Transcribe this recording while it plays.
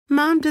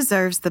Mom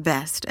deserves the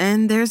best,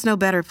 and there's no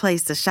better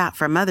place to shop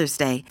for Mother's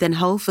Day than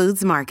Whole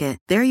Foods Market.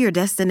 They're your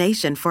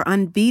destination for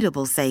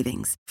unbeatable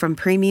savings, from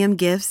premium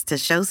gifts to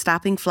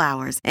show-stopping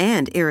flowers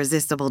and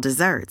irresistible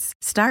desserts.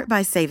 Start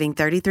by saving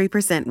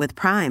 33% with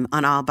Prime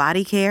on all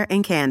body care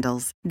and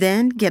candles.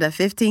 Then get a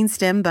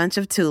 15-stem bunch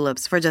of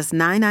tulips for just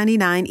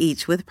 $9.99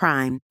 each with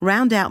Prime.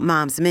 Round out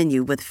Mom's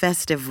menu with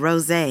festive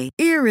rosé,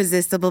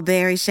 irresistible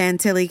berry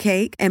chantilly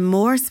cake, and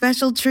more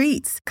special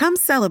treats. Come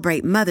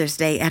celebrate Mother's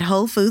Day at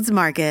Whole Foods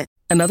Market.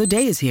 Another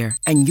day is here,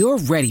 and you're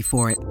ready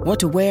for it. What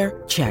to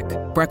wear? Check.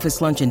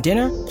 Breakfast, lunch, and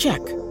dinner? Check.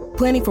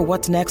 Planning for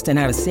what's next and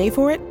how to save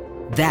for it?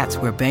 That's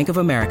where Bank of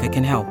America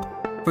can help.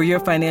 For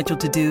your financial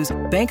to-dos,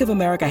 Bank of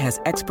America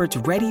has experts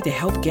ready to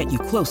help get you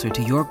closer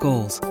to your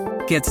goals.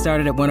 Get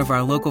started at one of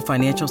our local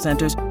financial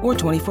centers or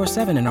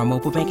 24/7 in our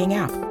mobile banking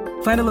app.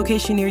 Find a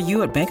location near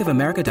you at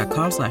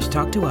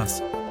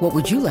bankofamerica.com/talktous. What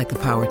would you like the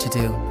power to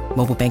do?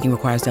 Mobile banking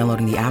requires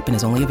downloading the app and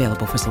is only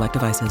available for select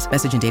devices.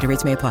 Message and data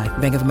rates may apply.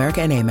 Bank of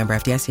America N.A., member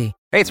FDIC.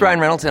 Hey, it's Ryan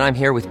Reynolds, and I'm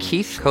here with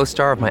Keith,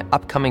 co-star of my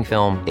upcoming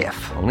film,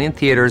 If, only in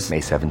theaters May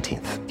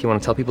 17th. Do you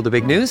want to tell people the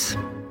big news?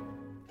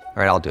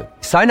 All right, I'll do it.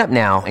 Sign up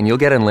now and you'll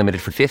get unlimited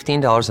for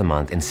 $15 a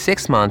month and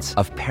 6 months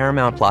of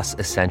Paramount Plus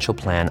Essential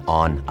Plan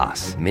on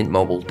us.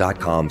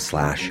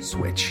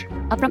 MintMobile.com/switch.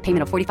 Upfront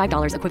payment of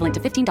 $45 equivalent to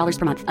 $15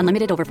 per month.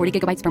 Unlimited over 40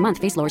 gigabytes per month.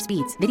 Face lower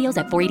speeds. Videos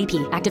at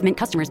 480p. Active Mint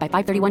customers by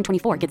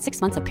 531.24 get 6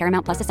 months of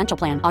Paramount Plus Essential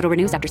Plan. Auto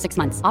renews after 6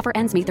 months. Offer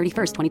ends May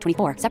 31st,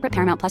 2024. Separate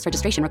Paramount Plus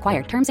registration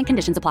required. Terms and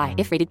conditions apply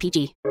if rated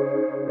PG.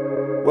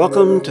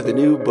 Welcome to the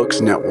New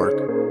Books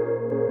Network.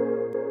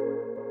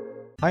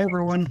 Hi,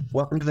 everyone.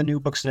 Welcome to the New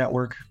Books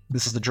Network.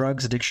 This is the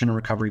Drugs, Addiction, and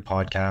Recovery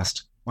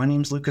podcast. My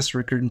name's Lucas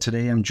Rickard, and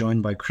today I'm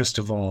joined by Chris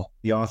Duvall,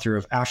 the author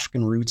of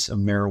African Roots of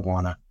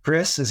Marijuana.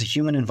 Chris is a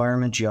human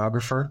environment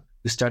geographer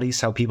who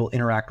studies how people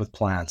interact with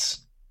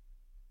plants.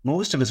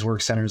 Most of his work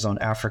centers on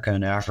Africa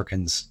and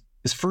Africans.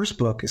 His first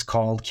book is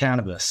called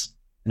Cannabis,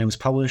 and it was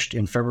published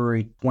in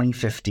February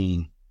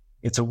 2015.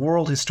 It's a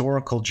world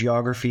historical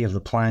geography of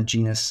the plant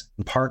genus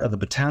and part of the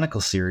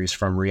botanical series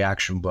from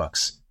Reaction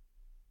Books.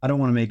 I don't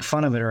want to make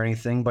fun of it or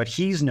anything, but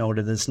he's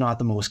noted that it's not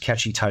the most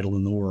catchy title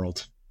in the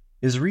world.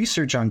 His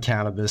research on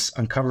cannabis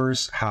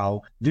uncovers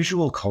how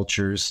visual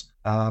cultures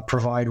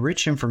provide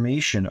rich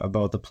information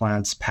about the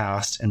plant's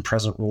past and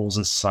present roles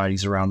in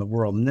societies around the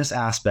world. And this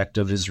aspect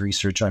of his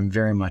research I'm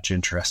very much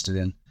interested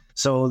in.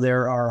 So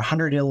there are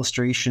 100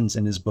 illustrations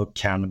in his book,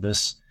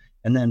 Cannabis,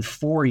 and then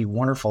 40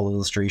 wonderful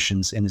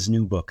illustrations in his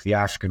new book, The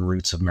African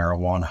Roots of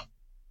Marijuana.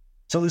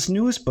 So this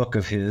newest book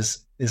of his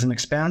is an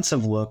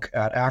expansive look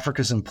at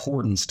Africa's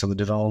importance to the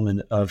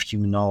development of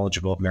human knowledge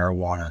about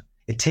marijuana.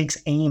 It takes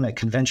aim at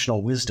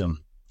conventional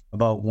wisdom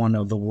about one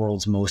of the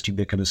world's most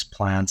ubiquitous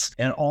plants,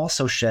 and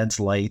also sheds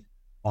light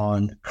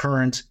on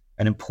current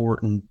and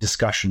important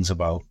discussions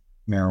about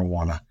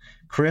marijuana.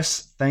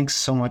 Chris, thanks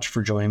so much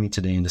for joining me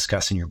today and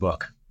discussing your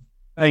book.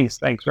 Thanks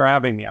for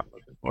having me. I'm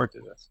looking forward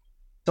to this.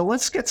 So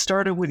let's get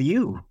started with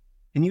you.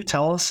 Can you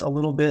tell us a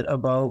little bit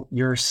about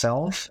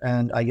yourself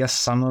and I guess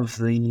some of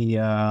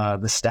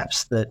the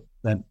steps that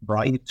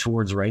brought you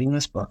towards writing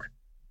this book?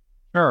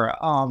 Sure.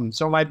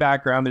 So my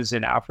background is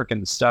in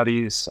African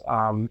studies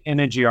and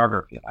in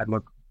geography. I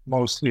look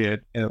mostly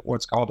at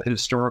what's called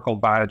historical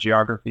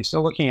biogeography.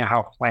 So looking at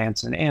how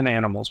plants and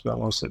animals, but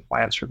mostly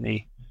plants for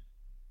me,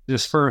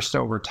 dispersed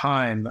over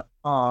time.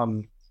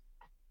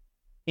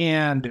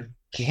 And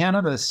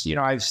cannabis,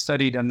 I've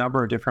studied a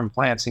number of different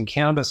plants, and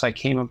cannabis I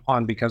came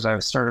upon because I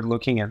started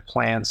looking at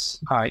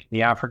plants in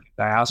the African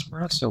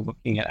diaspora. So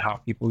looking at how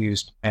people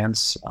used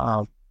plants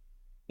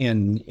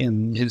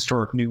in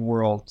historic New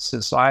World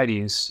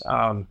societies.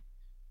 And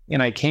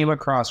I came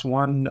across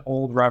one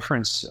old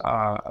reference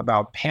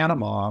about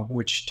Panama,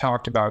 which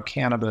talked about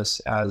cannabis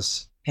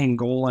as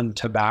Angolan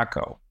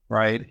tobacco,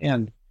 right?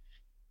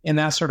 And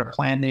that sort of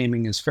plant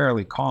naming is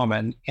fairly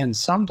common. And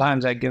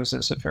sometimes that gives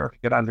us a fairly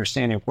good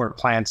understanding of where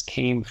plants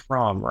came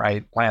from,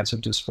 right? Plants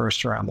have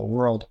dispersed around the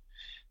world.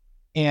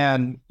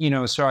 And,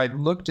 so I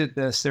looked at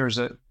this. There's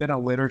been a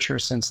literature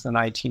since the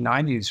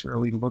 1990s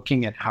really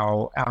looking at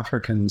how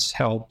Africans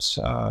helped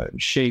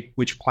shape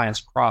which plants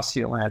cross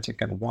the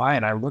Atlantic and why.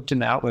 And I looked in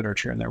that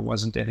literature and there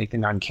wasn't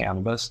anything on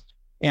cannabis.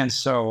 And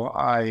so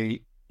I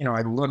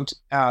looked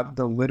at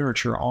the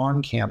literature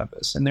on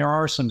cannabis, and there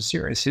are some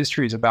serious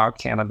histories about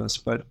cannabis,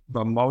 but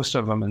most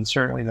of them, and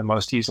certainly the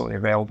most easily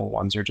available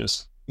ones, are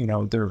just,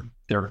 they're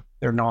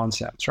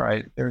nonsense,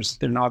 right? They're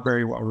not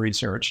very well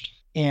researched.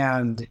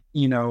 And,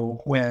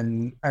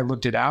 when I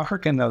looked at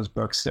Africa in those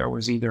books, there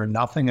was either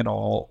nothing at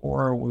all,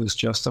 or it was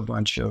just a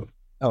bunch of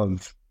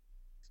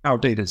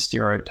outdated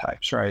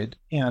stereotypes, right?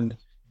 And,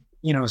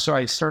 so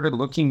I started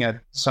looking at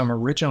some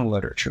original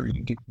literature.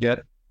 You could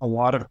get a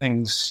lot of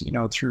things,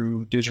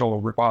 through digital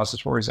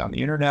repositories on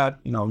the internet.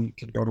 You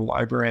can go to the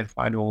library and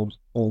find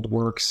old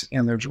works.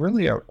 And there's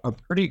really a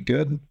pretty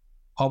good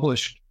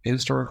published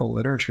historical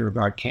literature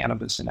about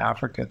cannabis in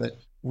Africa that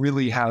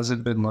really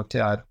hasn't been looked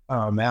at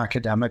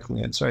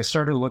academically. And so I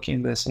started looking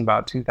at this in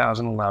about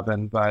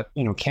 2011, but,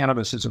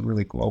 cannabis is a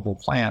really global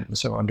plant. And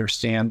so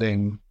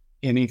understanding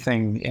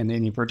anything in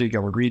any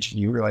particular region.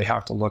 You really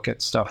have to look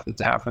at stuff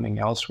that's happening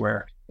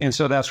elsewhere. And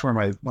so that's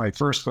where my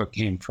first book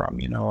came from.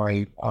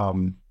 I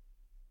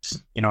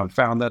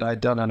found that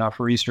I'd done enough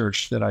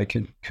research that I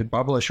could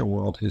publish a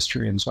world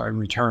history. And so I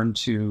returned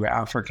to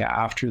Africa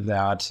after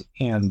that,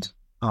 and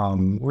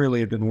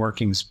really have been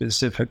working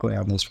specifically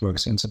on this book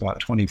since about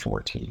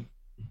 2014.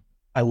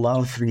 I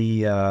love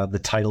the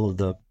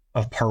title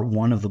of part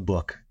one of the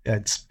book.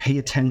 It's Pay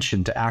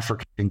Attention to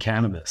African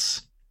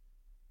Cannabis.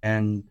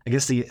 And I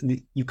guess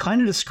you kind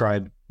of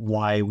described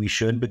why we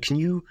should, but can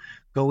you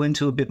go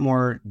into a bit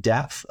more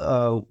depth?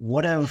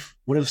 What have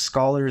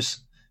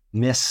scholars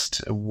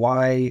missed?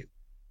 Why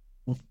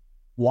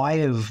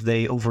have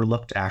they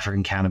overlooked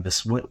African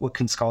cannabis? What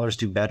can scholars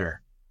do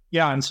better?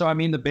 Yeah, and so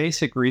the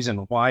basic reason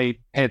why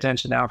pay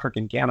attention to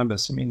African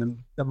cannabis,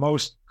 the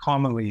most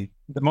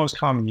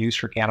common use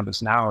for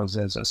cannabis now is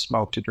as a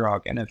smoke to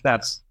drug, and if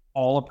that's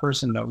all a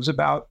person knows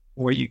about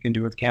what you can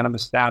do with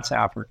cannabis, that's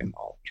African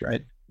knowledge,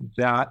 right?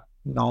 That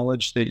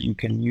knowledge that you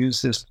can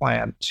use this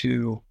plant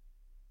to,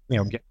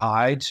 get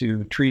high,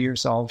 to treat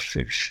yourself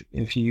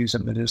if you use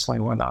it medicinally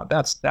and whatnot.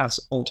 That's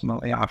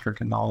ultimately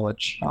African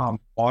knowledge.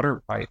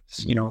 Water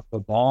pipes, the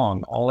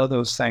bong, all of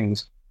those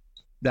things.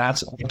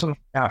 That's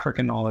ultimately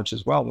African knowledge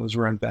as well. Those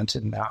were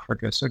invented in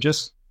Africa. So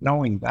just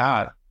knowing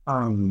that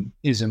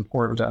is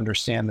important to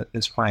understand that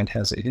this plant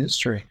has a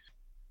history.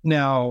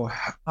 Now,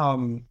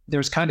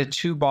 there's kind of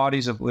two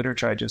bodies of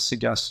literature I just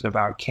suggested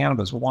about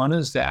cannabis. One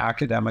is the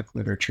academic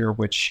literature,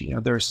 which,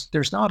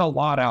 there's not a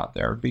lot out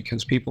there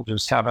because people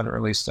just haven't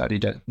really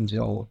studied it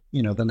until, the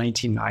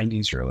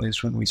 1990s really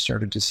is when we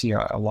started to see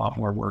a lot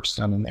more works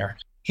done in there.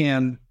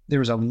 And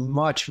there's a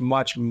much,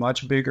 much,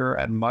 much bigger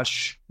and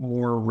much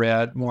more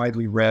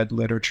widely read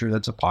literature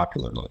that's a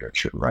popular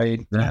literature, right?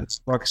 Yeah. That's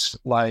books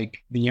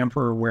like The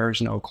Emperor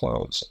Wears No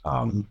Clothes.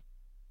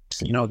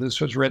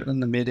 This was written in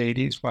the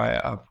mid-'80s by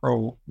a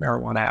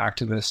pro-marijuana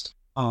activist.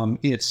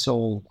 It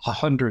sold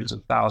hundreds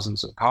of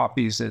thousands of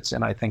copies. It's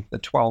in, I think, the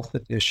 12th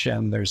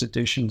edition. There's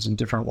editions in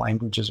different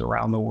languages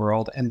around the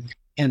world.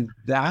 And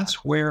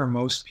that's where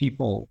most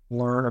people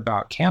learn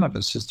about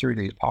cannabis, is through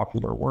these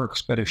popular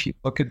works. But if you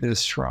look at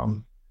this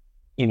from,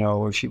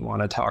 if you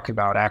want to talk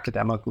about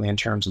academically in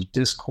terms of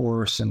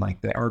discourse and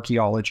like the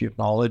archaeology of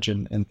knowledge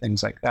and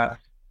things like that,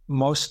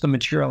 most of the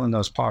material in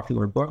those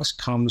popular books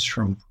comes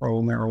from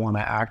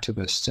pro-marijuana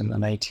activists in the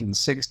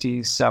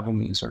 1960s,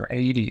 70s, or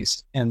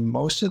 80s. And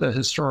most of the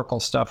historical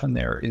stuff in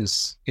there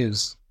is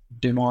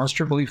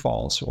demonstrably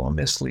false or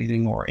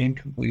misleading or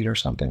incomplete or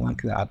something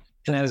like that.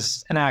 And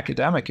as an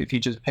academic, if you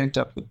just picked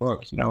up the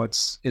book,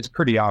 it's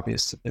pretty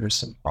obvious that there's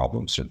some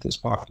problems with this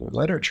popular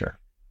literature.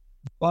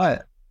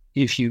 But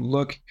if you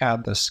look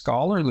at the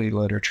scholarly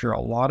literature, a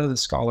lot of the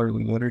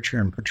scholarly literature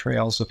and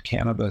portrayals of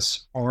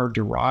cannabis are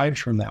derived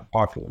from that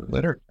popular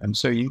literature. And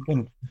so you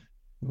can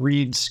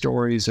read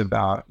stories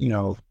about,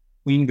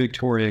 Queen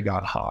Victoria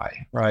got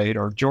high, right?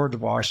 Or George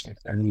Washington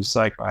and his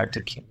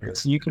psychoactive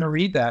cannabis. You can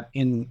read that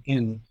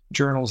in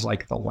journals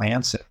like The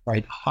Lancet,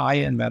 right?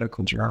 High-end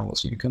medical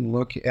journals. You can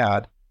look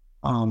at,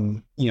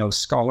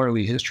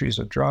 scholarly histories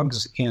of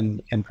drugs,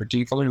 and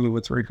particularly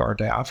with regard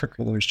to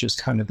Africa, there's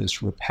just kind of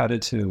this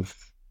repetitive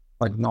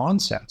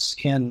nonsense.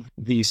 And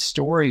these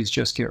stories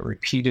just get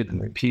repeated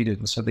and repeated.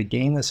 And so they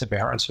gain this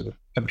appearance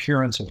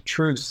of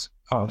truth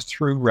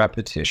through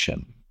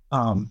repetition.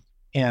 And,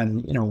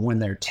 when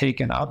they're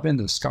taken up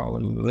into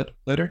scholarly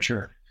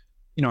literature,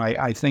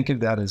 I think of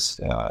that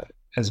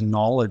as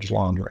knowledge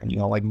laundering,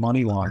 like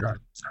money laundering,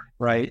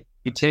 right?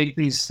 You take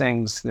these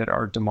things that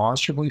are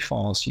demonstrably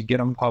false, you get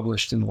them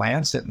published in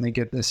Lancet, and they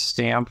get this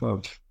stamp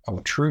of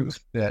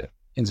truth that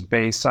is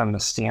based on the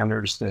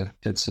standards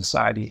that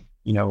society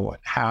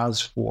has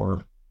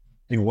for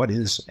what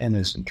is and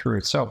isn't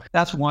truth. So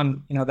that's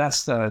one,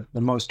 that's the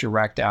most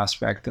direct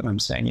aspect that I'm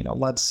saying,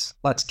 let's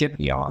get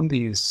beyond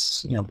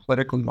these,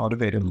 politically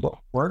motivated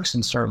works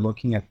and start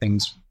looking at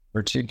things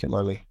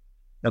particularly.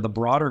 Now, the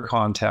broader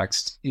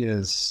context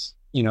is,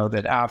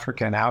 that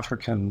Africa and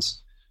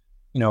Africans,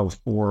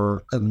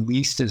 for at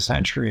least a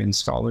century in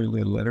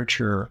scholarly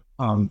literature,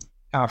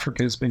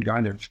 Africa has been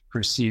kind of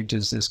perceived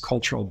as this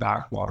cultural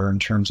backwater in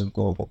terms of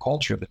global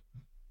culture. That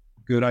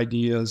good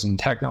ideas and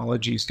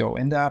technologies go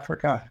into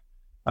Africa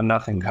and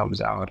nothing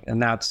comes out.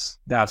 And that's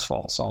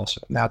false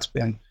also. And that's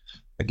been,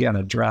 again,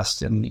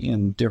 addressed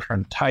in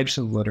different types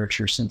of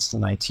literature since the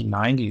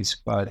 1990s,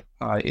 but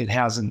it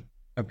hasn't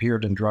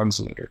appeared in drugs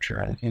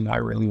literature. And I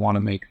really want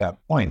to make that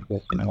point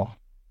that,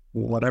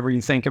 whatever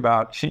you think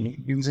about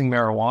using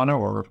marijuana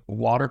or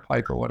water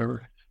pipe or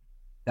whatever,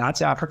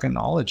 that's African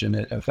knowledge, and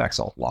it affects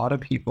a lot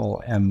of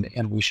people. And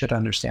we should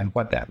understand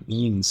what that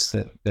means,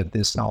 that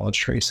this knowledge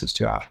traces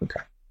to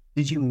Africa.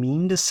 Did you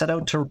mean to set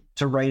out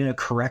to write a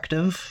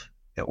corrective,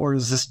 or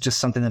is this just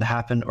something that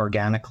happened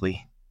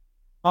organically?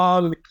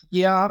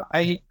 Yeah,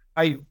 I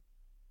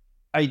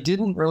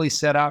didn't really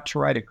set out to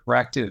write a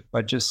corrective,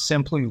 but just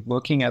simply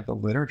looking at the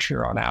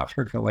literature on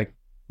Africa,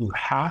 you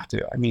have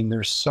to.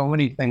 There's so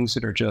many things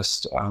that are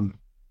just,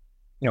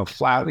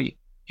 flatly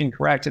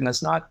incorrect. And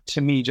it's not,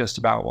 to me, just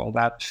about, well,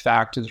 that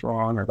fact is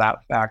wrong or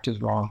that fact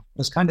is wrong.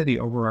 It's kind of the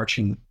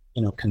overarching,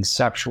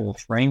 conceptual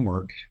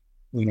framework,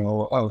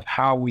 of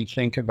how we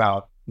think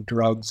about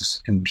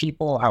drugs and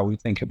people, how we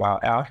think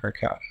about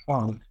Africa.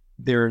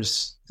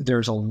 There's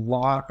a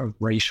lot of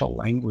racial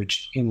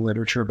language in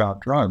literature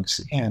about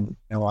drugs. And,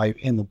 I,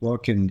 in the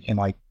book, and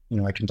I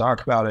can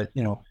talk about it,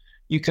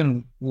 you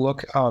can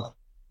look up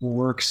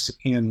works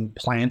in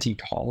plant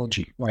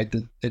ecology, right,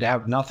 that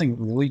have nothing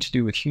really to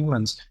do with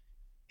humans.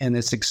 And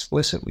it's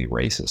explicitly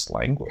racist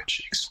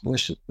language,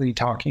 explicitly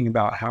talking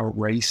about how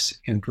race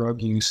and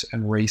drug use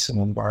and race and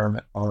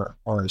environment are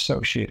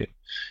associated.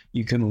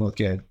 You can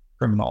look at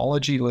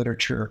criminology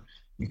literature,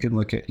 you can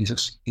look at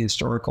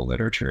historical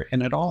literature,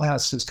 and it all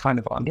has this kind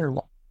of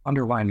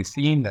underlying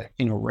theme that,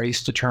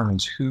 race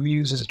determines who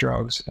uses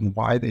drugs and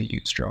why they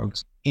use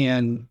drugs.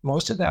 And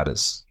most of that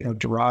is,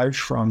 derived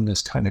from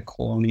this kind of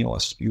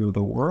colonialist view of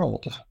the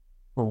world,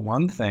 for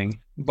one thing,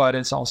 but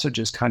it's also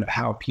just kind of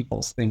how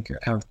people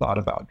have thought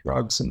about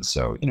drugs. And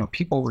so,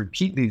 people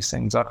repeat these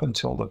things up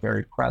until the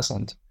very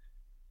present.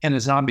 And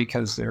it's not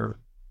because they're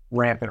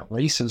rampant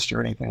racist or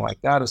anything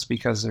like that. It's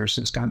because there's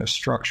this kind of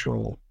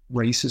structural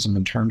racism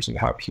in terms of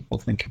how people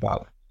think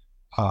about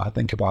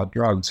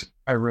drugs.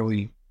 I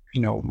really,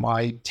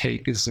 my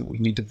take is that we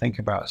need to think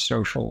about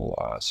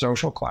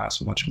social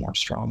class much more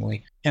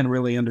strongly and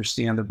really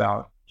understand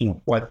about,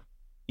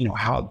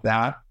 how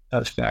that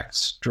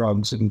affects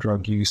drugs and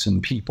drug use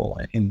and people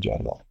in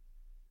general.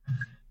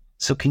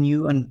 So can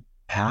you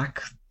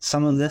unpack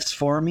some of this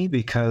for me?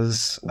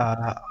 Because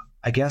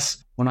I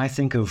guess when I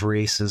think of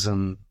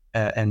racism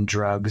and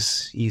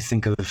drugs, you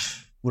think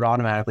of what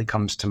automatically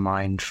comes to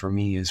mind for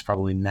me is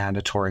probably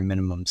mandatory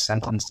minimum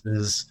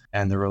sentences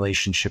and the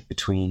relationship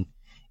between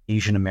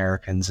Asian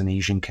Americans and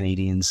Asian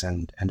Canadians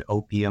and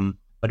opium.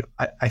 But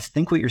I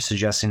think what you're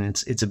suggesting,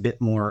 it's a bit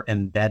more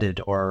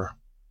embedded or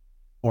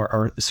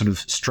sort of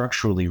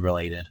structurally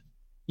related.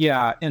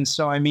 Yeah. And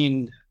so,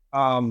 again,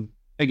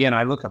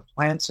 I look at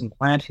plants and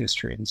plant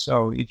history. And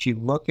so if you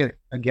look at,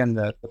 again,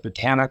 the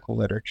botanical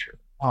literature,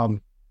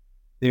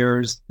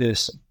 there's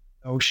this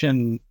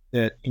notion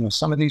that,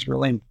 some of these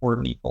really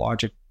important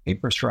ecological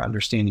papers for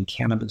understanding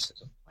cannabis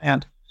as a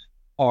plant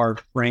are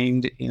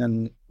framed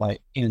in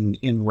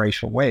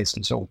racial ways.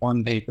 And so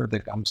one paper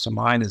that comes to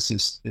mind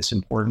is this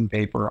important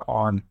paper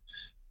on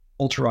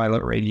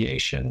ultraviolet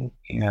radiation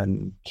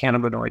and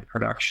cannabinoid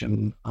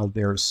production.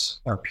 There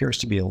appears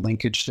to be a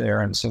linkage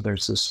there. And so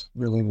there's this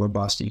really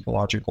robust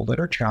ecological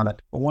literature on it.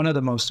 But one of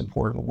the most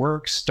important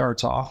works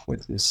starts off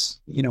with this,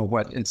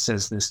 what it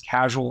says, this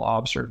casual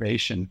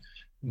observation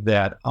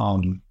that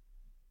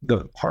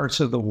the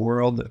parts of the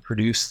world that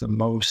produce the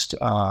most,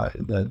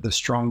 the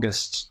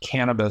strongest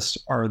cannabis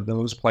are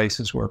those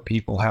places where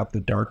people have the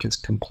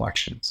darkest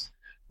complexions,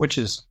 which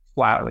is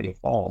flatly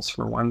false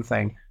for one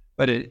thing.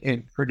 But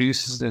it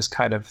produces this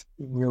kind of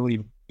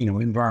really,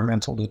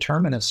 environmental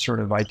determinist sort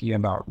of idea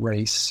about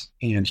race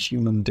and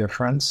human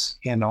difference,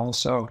 and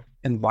also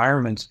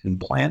environment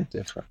and plant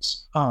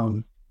difference.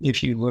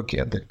 If you look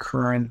at the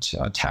current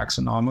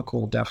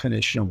taxonomical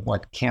definition of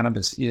what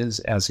cannabis is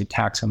as a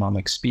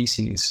taxonomic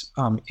species,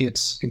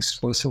 it's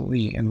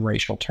explicitly in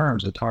racial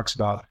terms. It talks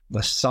about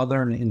the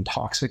southern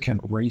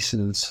intoxicant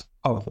races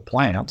of the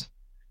plant.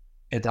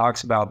 It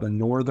talks about the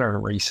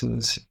northern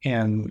races,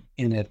 and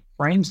it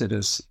frames it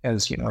as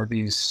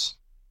these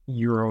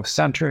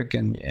Eurocentric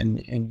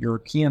and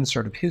European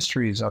sort of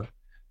histories of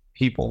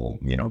people,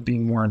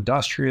 being more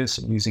industrious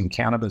and using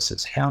cannabis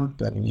as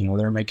hemp, and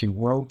they're making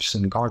ropes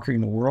and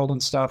conquering the world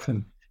and stuff,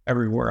 and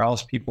everywhere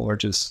else people are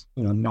just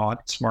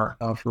not smart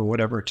enough or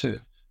whatever to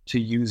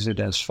use it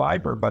as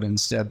fiber, but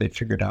instead they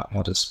figured out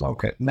how to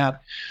smoke it. And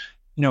that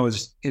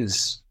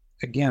is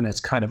again, it's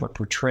kind of a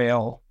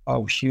portrayal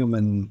of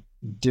human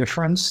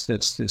difference.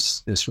 That's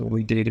this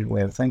really dated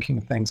way of thinking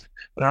of things,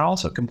 but it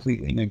also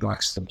completely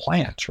neglects the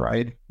plant,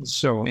 right?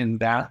 So in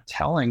that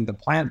telling, the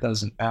plant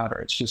doesn't matter.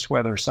 It's just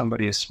whether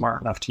somebody is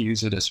smart enough to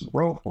use it as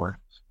rope or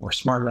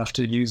smart enough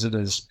to use it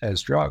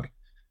as drug.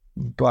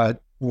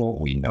 But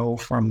what we know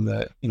from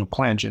the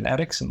plant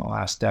genetics in the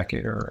last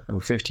decade or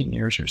 15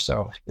 years or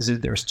so is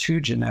that there's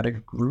two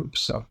genetic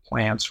groups of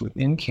plants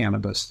within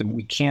cannabis that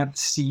we can't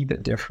see the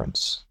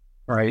difference.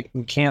 Right?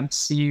 We can't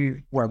see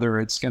whether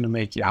it's going to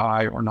make you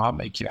high or not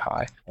make you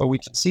high, but we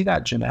can see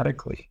that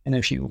genetically. And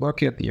if you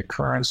look at the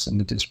occurrence and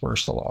the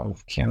dispersal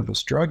of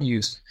cannabis drug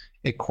use,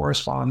 it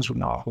corresponds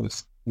not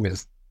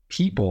with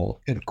people,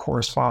 it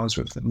corresponds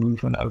with the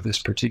movement of this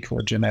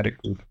particular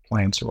genetic group of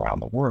plants around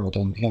the world.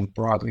 And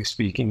broadly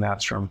speaking,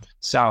 that's from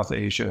South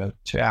Asia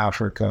to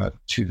Africa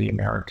to the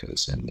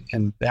Americas.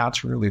 And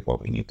that's really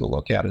what we need to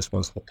look at, is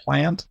both the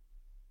plant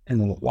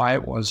and why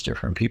it was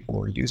different people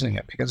were using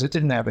it, because it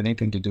didn't have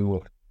anything to do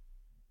with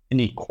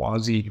any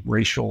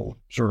quasi-racial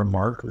sort of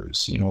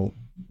markers,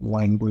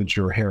 language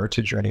or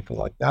heritage or anything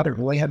like that. It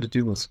really had to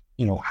do with,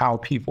 how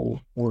people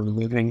were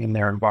living in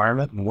their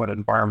environment and what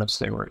environments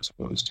they were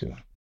exposed to.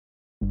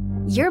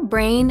 Your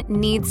brain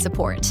needs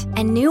support,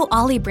 and new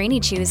Ollie Brainy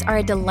Chews are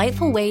a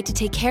delightful way to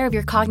take care of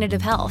your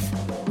cognitive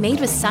health. Made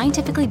with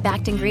scientifically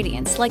backed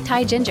ingredients like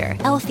Thai ginger,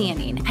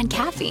 L-theanine, and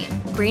caffeine,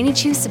 Brainy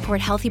Chews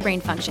support healthy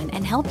brain function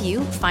and help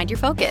you find your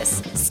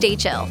focus, stay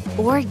chill,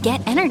 or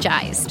get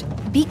energized.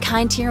 Be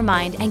kind to your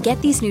mind and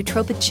get these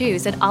nootropic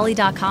chews at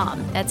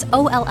ollie.com. That's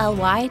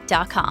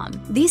OLLY.com.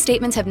 These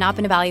statements have not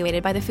been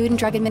evaluated by the Food and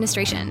Drug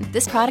Administration.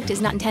 This product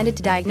is not intended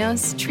to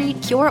diagnose, treat,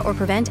 cure, or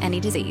prevent any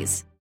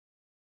disease.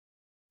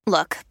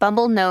 Look,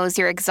 Bumble knows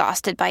you're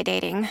exhausted by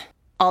dating.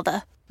 All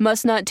the,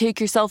 must not take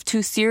yourself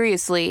too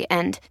seriously,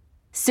 and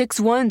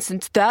 6'1"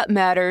 since that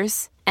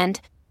matters.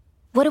 And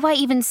what do I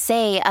even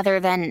say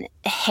other than,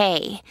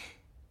 hey?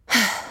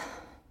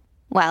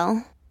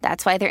 Well,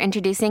 that's why they're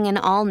introducing an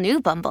all-new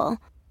Bumble,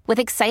 with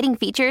exciting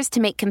features to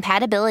make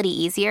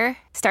compatibility easier,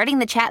 starting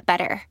the chat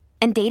better,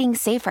 and dating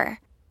safer.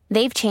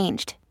 They've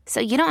changed, so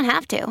you don't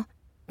have to.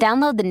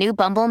 Download the new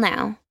Bumble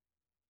now.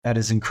 That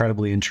is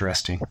incredibly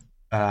interesting.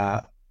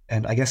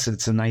 And I guess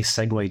it's a nice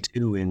segue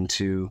too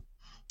into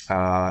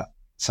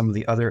some of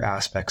the other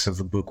aspects of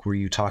the book where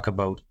you talk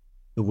about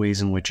the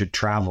ways in which it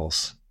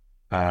travels,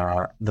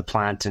 the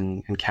plant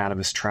and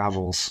cannabis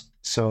travels.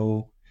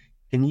 So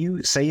can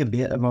you say a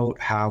bit about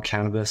how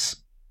cannabis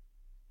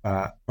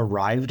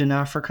arrived in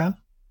Africa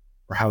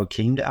or how it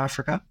came to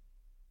Africa?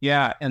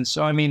 Yeah. And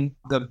so, I mean,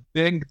 the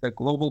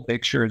global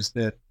picture is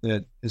that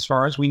as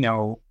far as we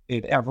know,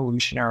 in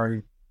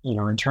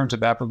terms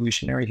of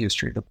evolutionary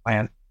history, the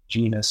plant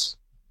genus,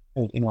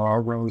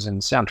 arose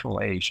in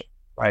Central Asia,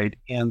 right?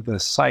 And the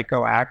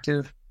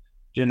psychoactive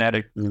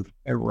genetic group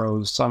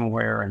arose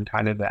somewhere in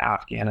kind of the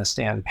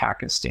Afghanistan,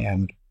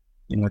 Pakistan,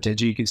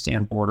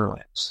 Tajikistan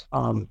borderlands.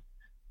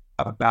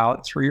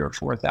 About 3,000 or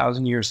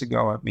 4,000 years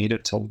ago, it made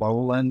it to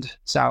lowland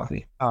South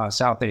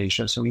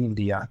Asia, so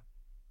India,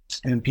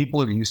 and people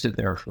have used it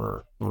there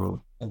for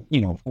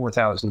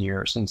 4,000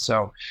 years. And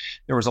so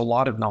there was a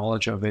lot of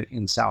knowledge of it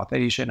in South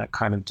Asia, and it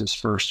kind of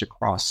dispersed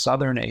across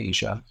Southern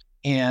Asia.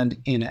 And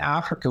in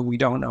Africa, we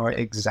don't know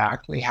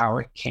exactly how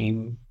it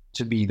came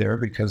to be there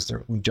because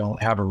we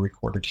don't have a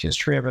recorded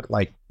history of it.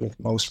 Like with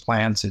most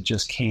plants, it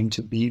just came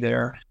to be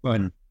there.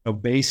 But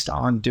based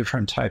on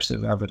different types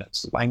of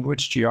evidence,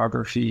 language,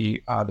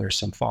 geography, there's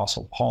some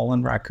fossil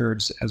pollen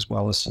records, as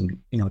well as some,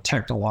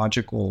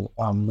 technological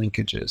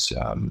linkages,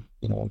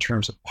 in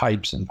terms of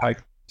pipes and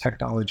pipe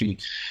technology.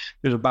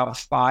 There's about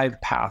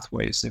 5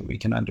 pathways that we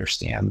can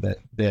understand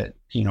that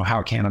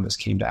how cannabis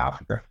came to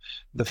Africa.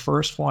 The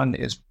first one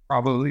is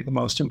probably the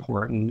most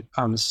important.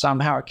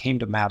 Somehow it came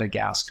to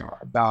Madagascar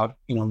about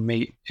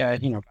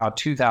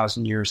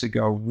 2,000 years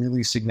ago,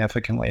 really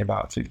significantly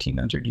about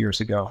 1,500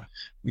 years ago.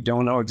 We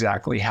don't know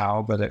exactly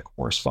how, but it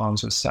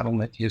corresponds with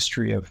settlement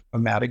history of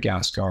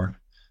Madagascar.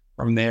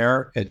 From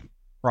there, it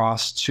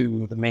crossed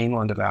to the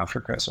mainland of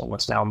Africa, so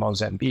what's now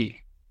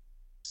Mozambique.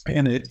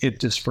 And it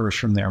dispersed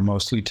from there,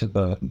 mostly to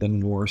the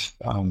north.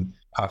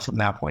 From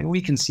that point, we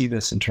can see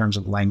this in terms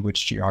of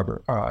language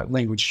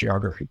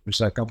geography.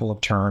 There's a couple of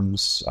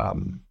terms,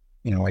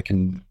 I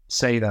can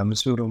say them,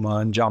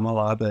 Suruma and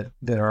Jamala,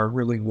 that are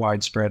really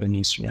widespread in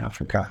Eastern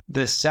Africa.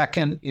 The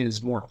second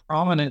is more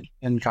prominent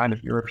in kind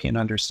of European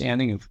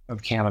understanding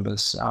of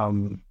cannabis,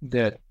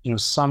 that,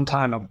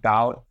 sometime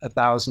about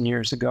 1,000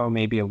 years ago,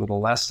 maybe a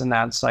little less than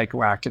that,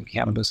 psychoactive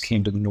cannabis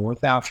came to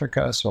North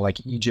Africa, so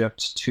like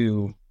Egypt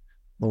to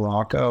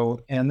Morocco,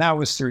 and that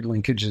was through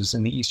linkages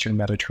in the Eastern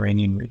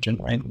Mediterranean region,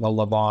 right? The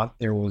Levant,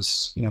 there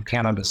was,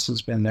 cannabis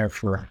has been there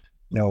for,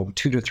 2,000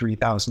 to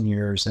 3,000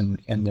 years, and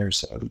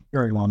there's a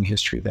very long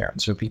history there.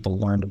 And so people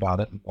learned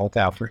about it in both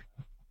Africa.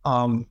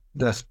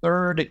 The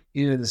third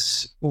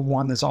is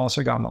one that's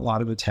also gotten a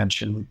lot of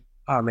attention.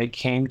 It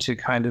came to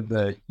kind of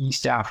the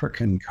East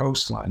African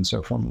coastline.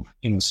 So from,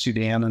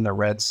 Sudan and the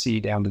Red Sea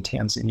down to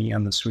Tanzania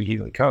and the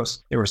Swahili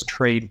coast, there was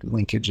trade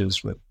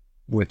linkages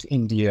with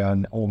India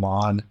and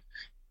Oman.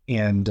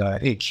 And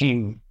it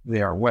came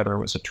there, whether it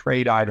was a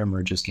trade item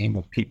or just came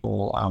with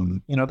people.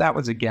 That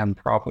was, again,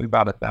 probably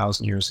about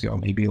 1,000 years ago,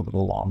 maybe a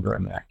little longer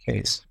in that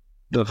case.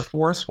 The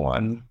fourth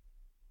one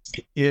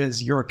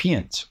is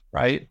Europeans,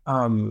 right?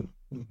 Cannabis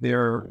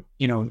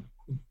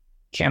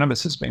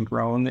has been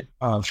grown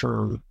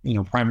for,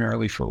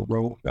 primarily for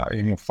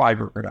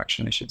fiber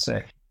production, I should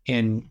say,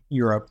 in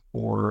Europe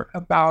for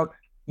about,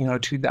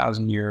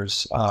 2,000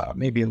 years,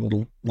 maybe a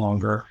little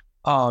longer.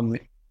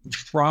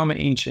 From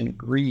ancient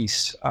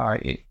Greece,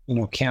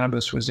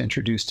 cannabis was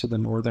introduced to the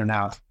northern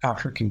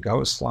African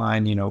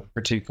coastline,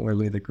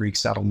 particularly the Greek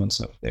settlements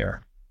up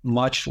there.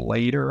 Much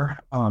later,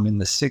 in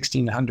the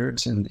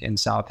 1600s in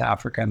South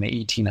Africa and the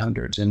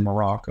 1800s in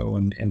Morocco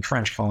and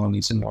French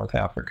colonies in North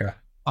Africa,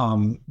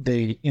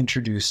 they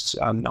introduced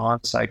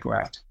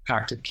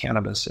non-psychoactive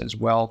cannabis as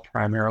well,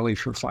 primarily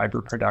for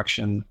fiber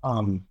production.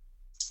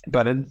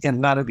 But in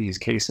none of these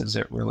cases,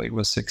 it really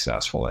was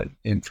successful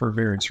for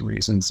various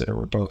reasons that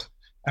were both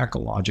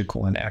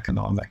ecological and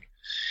economic.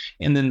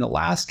 And then the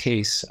last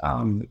case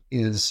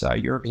is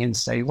European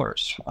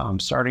sailors.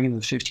 Starting in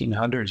the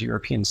 1500s,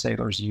 European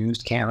sailors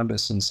used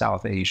cannabis in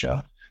South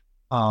Asia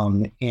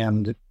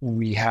And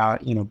we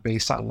have,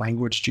 based on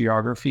language,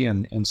 geography,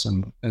 and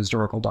some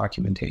historical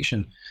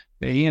documentation,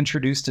 they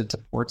introduced it to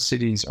port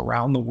cities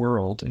around the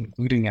world,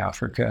 including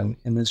Africa.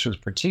 And this was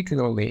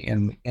particularly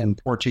in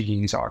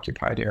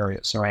Portuguese-occupied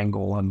areas, so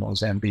Angola and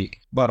Mozambique,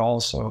 but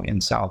also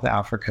in South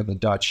Africa. The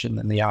Dutch and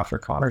then the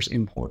Afrikaners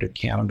imported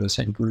cannabis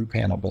and grew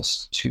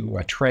cannabis to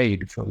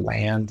trade for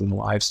land and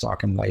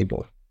livestock and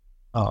labor,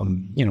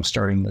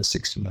 starting in the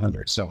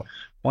 1600s. So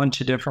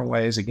bunch of different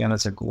ways. Again,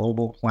 it's a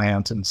global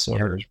plant, and so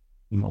there's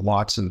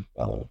lots of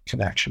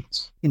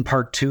connections. In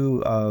part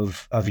 2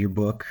 of your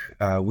book,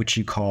 which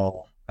you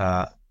call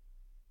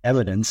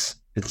Evidence,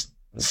 it's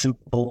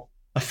simple,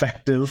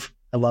 effective.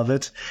 I love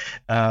it.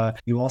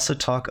 You also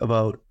talk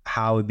about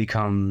how it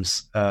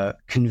becomes a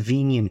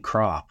convenient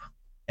crop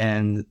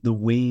and the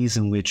ways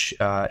in which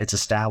it's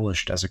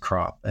established as a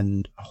crop.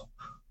 And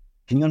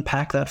can you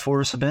unpack that for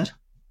us a bit?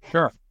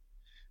 Sure.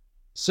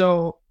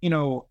 So,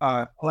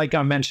 like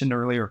I mentioned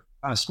earlier,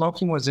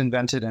 smoking was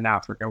invented in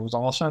Africa. It was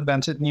also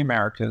invented in the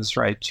Americas,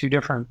 right? 2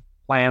 different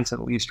plants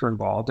at least were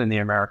involved. In the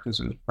Americas,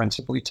 it was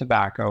principally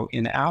tobacco.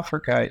 In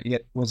Africa,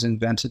 it was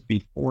invented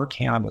before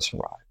cannabis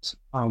arrived.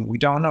 We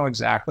don't know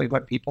exactly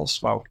what people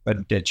smoked,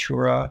 but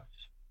datura,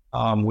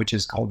 which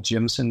is called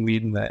Jimson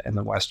weed in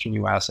the Western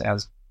U.S.,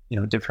 as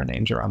different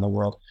names around the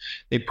world,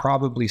 they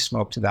probably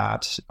smoked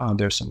that.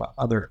 There's some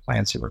other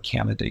plants that were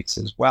candidates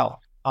as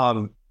well.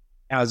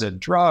 As a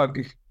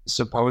drug,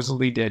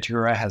 supposedly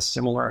datura has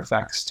similar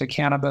effects to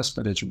cannabis,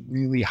 but it's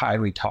really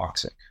highly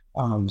toxic.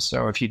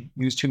 So if you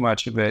use too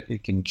much of it,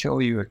 it can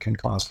kill you. It can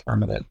cause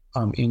permanent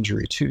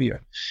injury to you.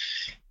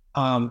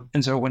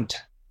 And so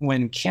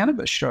when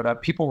cannabis showed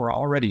up, people were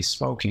already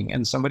smoking,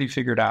 and somebody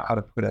figured out how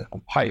to put it in a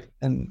pipe.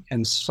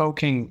 And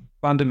smoking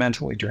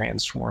fundamentally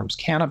transforms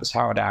cannabis,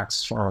 how it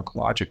acts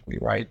pharmacologically,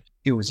 right?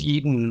 It was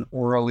eaten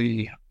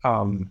orally,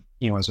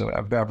 as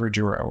a beverage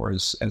or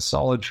as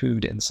solid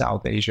food in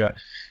South Asia.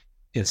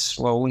 It's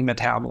slowly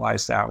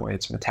metabolized that way.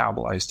 It's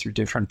metabolized through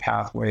different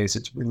pathways.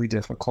 It's really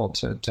difficult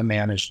to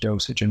manage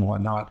dosage and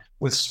whatnot.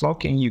 With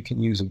smoking, you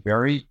can use a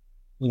very,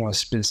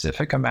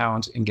 specific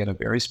amount and get a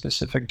very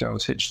specific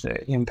dosage.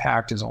 The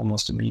impact is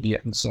almost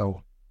immediate. And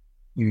so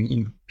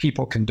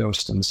people can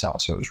dose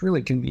themselves. So it's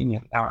really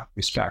convenient in that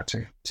respect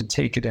to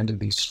take it into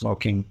these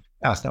smoking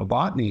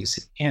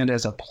ethnobotanies. And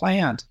as a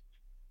plant,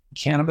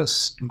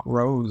 cannabis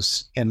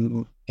grows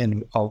in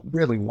a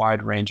really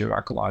wide range of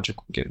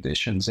ecological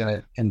conditions in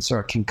it. And so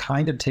it can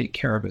kind of take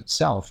care of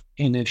itself.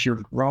 And if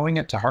you're growing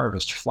it to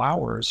harvest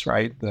flowers,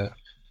 right, the,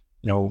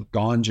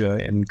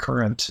 ganja in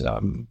current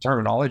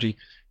terminology,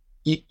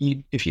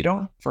 if you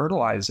don't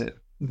fertilize it,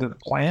 the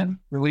plant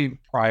really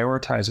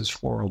prioritizes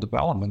floral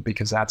development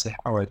because that's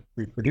how it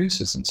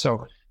reproduces. And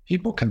so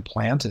people can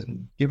plant it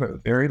and give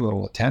it very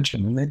little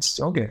attention, and they'd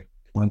still get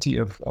plenty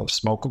of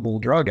smokable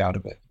drug out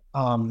of it.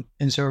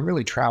 And so it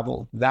really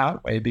traveled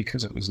that way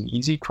because it was an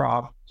easy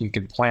crop. You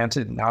could plant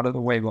it in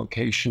out-of-the-way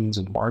locations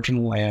and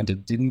marginal land.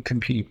 It didn't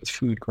compete with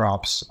food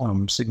crops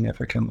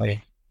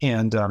significantly.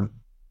 And,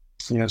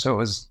 so it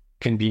was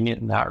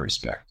convenient in that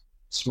respect.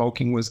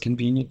 Smoking was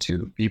convenient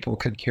too. People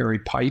could carry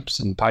pipes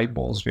and pipe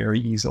bowls very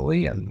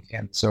easily. And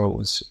so it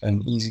was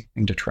an easy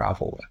thing to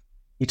travel with.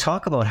 You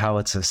talk about how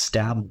it's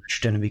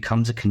established and it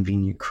becomes a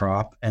convenient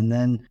crop. And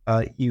then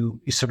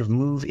you sort of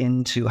move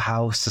into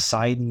how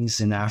societies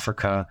in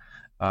Africa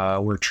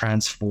were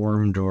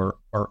transformed or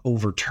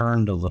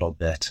overturned a little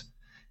bit.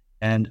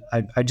 And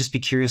I'd just be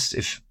curious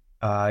if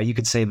you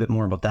could say a bit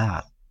more about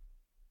that.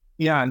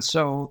 Yeah. And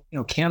so,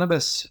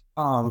 cannabis,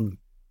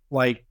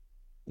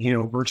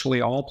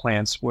 virtually all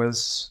plants,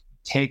 was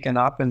taken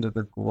up into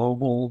the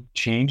global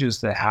changes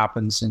that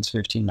happened since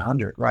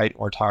 1500, right?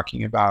 We're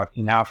talking about,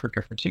 in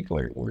Africa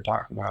particularly, we're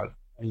talking about,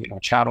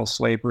 chattel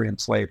slavery and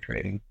slave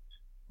trading.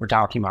 We're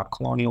talking about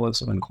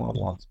colonialism and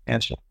colonial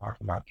expansion. We're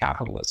talking about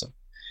capitalism.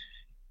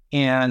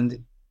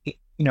 And,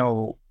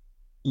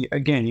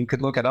 again, you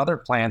could look at other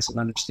plants and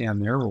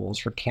understand their rules.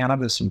 For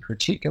cannabis in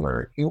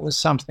particular, it was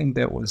something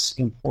that was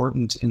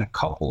important in a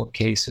couple of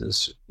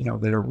cases,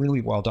 that are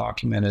really well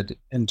documented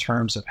in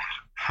terms of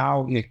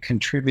how it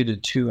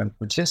contributed to and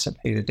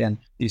participated in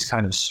these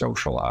kind of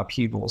social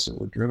upheavals that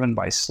were driven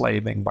by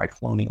slaving, by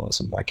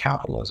colonialism, by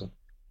capitalism.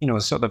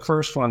 So the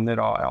first one that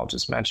I'll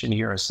just mention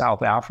here is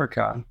South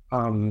Africa.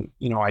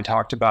 I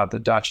talked about the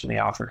Dutch and the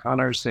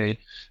Afrikaners. They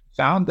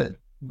found that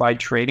by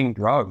trading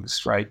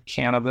drugs, right,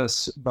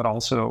 cannabis, but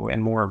also,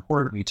 and more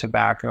importantly,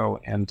 tobacco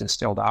and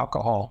distilled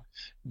alcohol,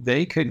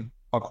 they could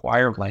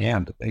acquire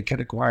land, they could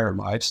acquire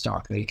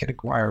livestock, they could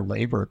acquire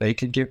labor, they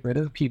could get rid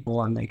of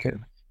people, and they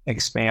could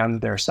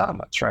expand their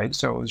settlements, right?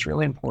 So it was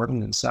really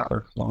important in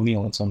settler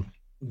colonialism.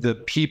 The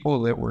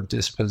people that were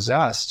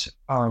dispossessed,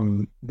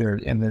 and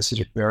this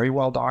is very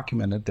well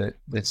documented,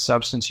 that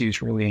substance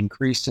use really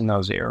increased in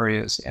those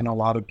areas, and a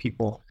lot of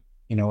people,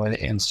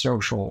 and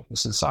social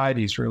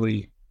societies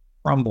really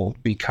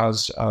crumbled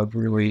because of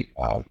really,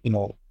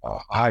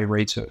 high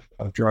rates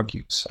of drug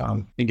use.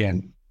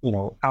 Again,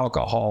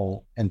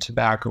 alcohol and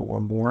tobacco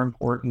were more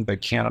important,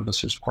 but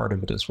cannabis was part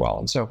of it as well.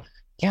 And so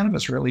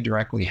cannabis really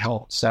directly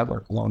helped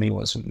settler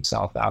colonialism in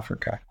South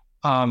Africa.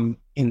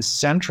 In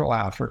Central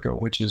Africa,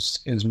 which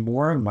is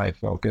more of my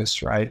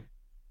focus, right?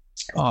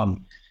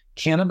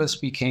 Cannabis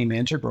became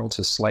integral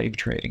to slave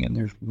trading, and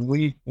there's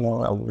really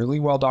a really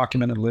well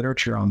documented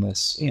literature on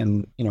this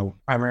in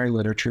primary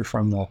literature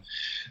from the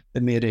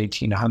mid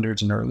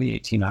 1800s and early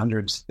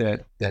 1800s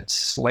that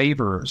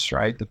slavers,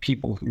 right, the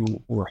people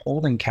who were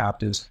holding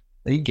captives,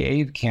 they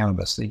gave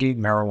cannabis, they gave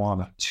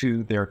marijuana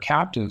to their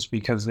captives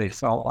because they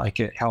felt like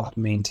it helped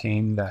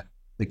maintain the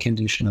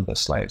condition of the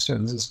slave. So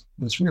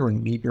this really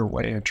meager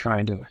way of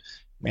trying to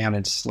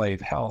manage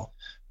slave health.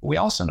 We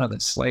also know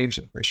that slaves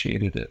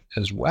appreciated it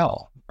as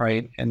well,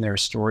 right? And there are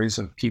stories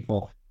of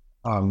people,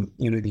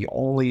 the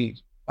only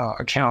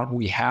account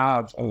we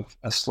have of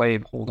a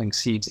slave holding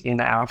seeds in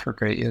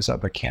Africa is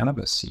of a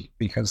cannabis seed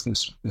because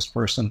this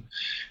person,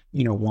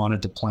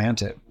 wanted to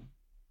plant it.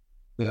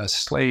 The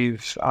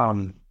slave,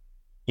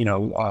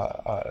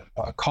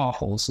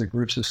 coffles, the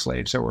groups of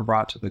slaves that were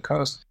brought to the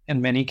coast.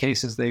 In many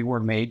cases, they were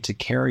made to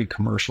carry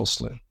commercial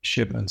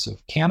shipments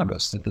of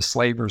cannabis that the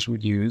slavers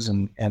would use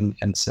and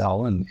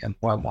sell and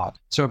whatnot.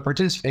 So it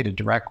participated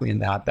directly in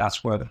that.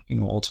 That's what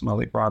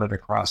ultimately brought it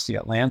across the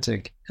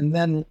Atlantic. And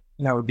then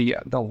would be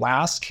the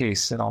last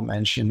case that I'll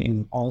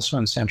mention also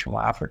in Central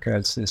Africa.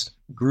 It's this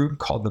group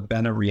called the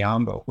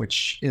Benaryamba,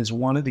 which is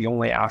one of the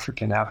only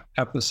African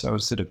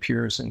episodes that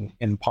appears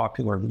in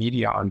popular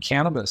media on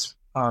cannabis.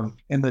 And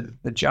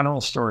the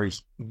general story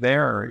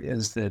there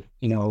is that,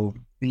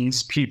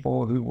 these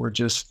people who were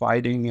just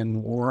fighting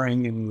and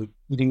warring and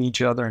eating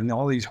each other and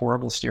all these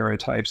horrible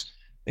stereotypes,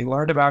 they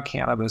learned about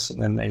cannabis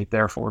and then they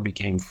therefore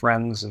became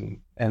friends and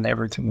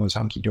everything was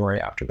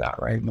hunky-dory after that,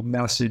 right? The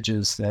message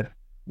is that,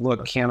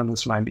 look,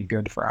 cannabis might be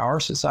good for our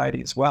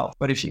society as well.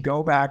 But if you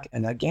go back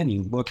and again,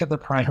 you look at the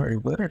primary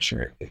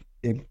literature,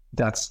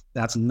 that's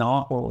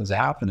not what was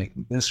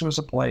happening. This was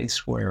a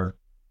place where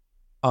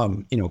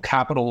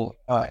capitalist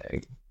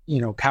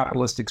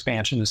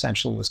expansion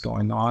essentially was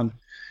going on.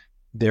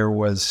 There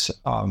was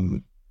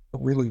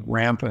really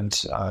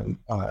rampant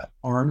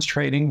arms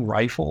trading,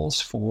 rifles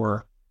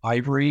for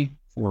ivory,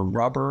 for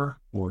rubber,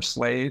 for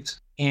slaves.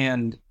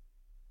 And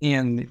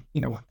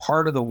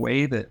part of the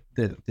way that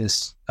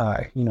this,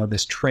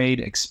 this trade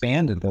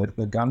expanded,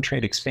 the gun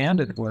trade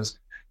expanded was,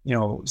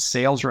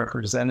 sales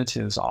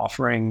representatives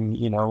offering,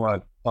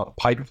 a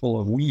pipe full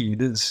of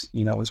weed is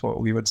what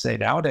we would say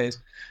nowadays,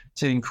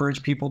 to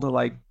encourage people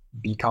to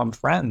become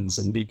friends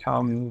and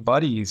become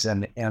buddies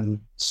and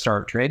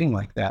start trading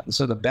like that. And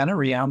so the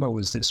Benaryamba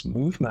was this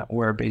movement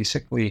where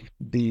basically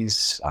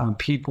these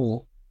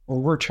people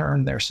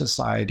overturned their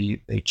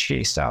society. They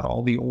chased out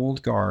all the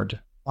old guard,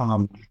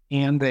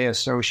 and they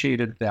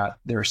associated that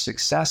their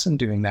success in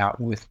doing that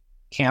with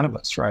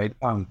cannabis, right?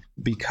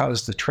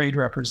 Because the trade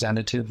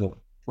representative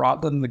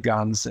brought them the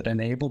guns that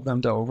enabled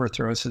them to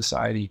overthrow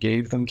society,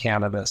 gave them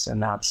cannabis,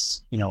 and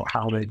that's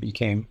how they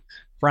became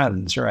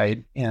friends,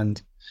 right?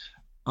 And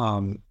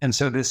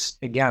so this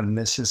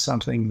is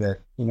something that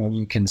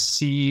you can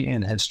see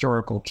in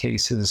historical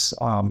cases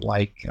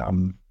like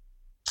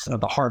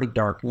The Heart of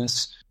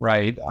Darkness,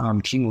 right?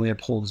 King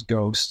Leopold's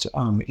ghost.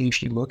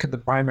 If you look at the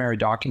primary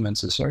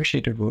documents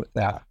associated with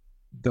that,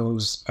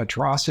 those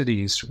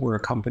atrocities were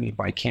accompanied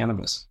by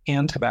cannabis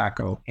and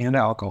tobacco and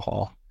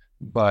alcohol,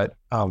 but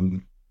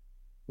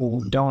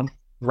we don't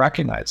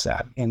recognize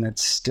that, and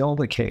it's still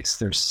the case.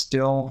 There's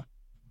still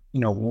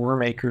war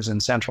makers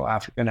in Central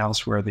Africa and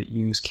elsewhere that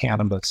use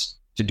cannabis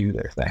to do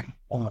their thing.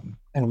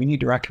 And we need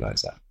to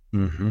recognize that.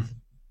 Mm-hmm.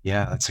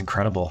 Yeah, that's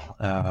incredible.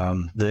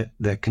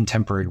 The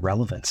contemporary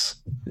relevance.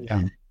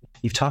 Yeah.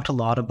 You've talked a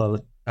lot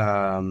about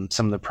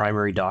some of the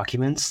primary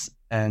documents,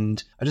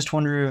 and I just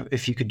wonder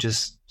if you could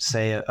just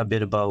say a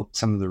bit about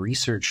some of the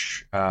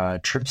research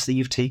trips that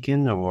you've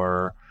taken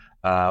or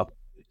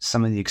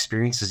some of the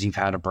experiences you've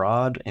had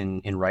abroad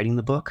in writing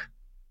the book.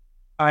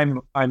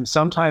 I'm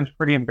sometimes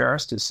pretty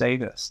embarrassed to say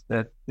this,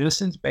 that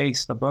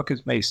the book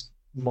is based,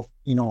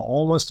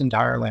 almost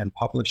entirely on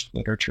published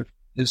literature,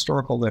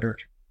 historical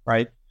literature,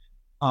 right?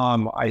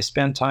 I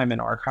spent time in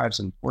archives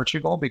in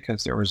Portugal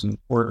because there was an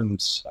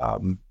important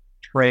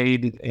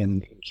trade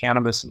in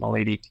cannabis in the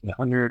late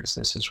 1800s.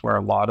 This is where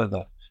a lot of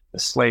the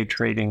slave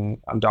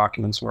trading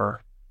documents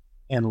were,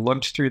 and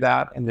looked through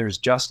that. And there's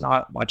just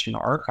not much in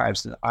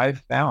archives that I've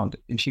found.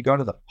 If you go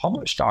to the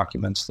published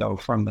documents, though,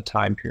 from the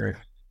time period,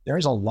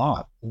 there's a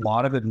lot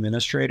of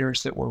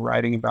administrators that were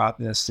writing about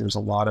this. There's a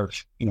lot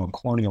of,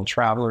 colonial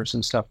travelers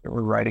and stuff that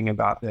were writing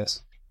about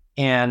this.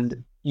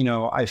 And,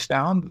 I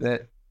found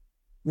that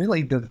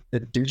really the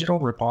digital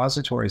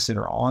repositories that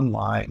are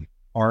online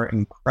are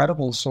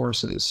incredible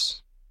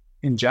sources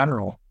in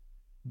general.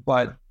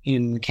 But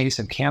in the case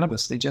of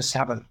cannabis, they just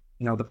haven't,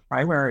 the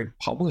primary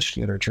published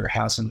literature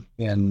hasn't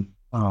been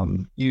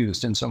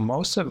used. And so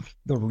most of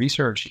the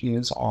research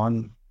is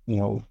on,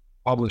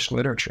 published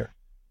literature.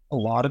 A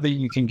lot of it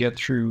you can get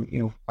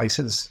through,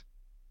 places,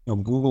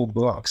 Google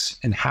Books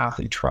and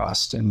Hathi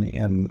Trust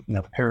and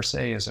Per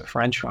Se is a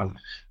French one.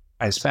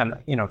 I spent,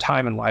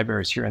 time in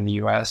libraries here in the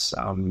U.S.,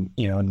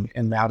 in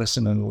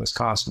Madison and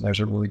Wisconsin, there's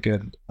a really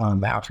good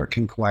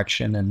African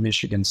collection, and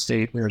Michigan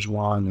State, there's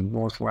one, and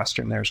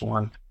Northwestern, there's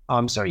one.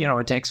 So,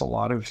 it takes a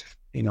lot of,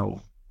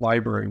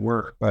 library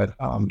work, but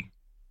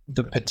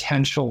the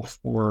potential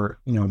for,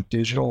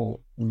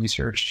 digital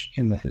research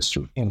in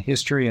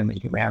history and the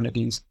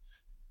humanities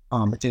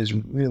is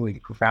really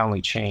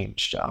profoundly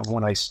changed.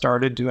 When I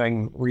started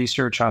doing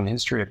research on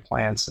history of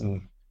plants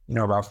and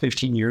about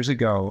 15 years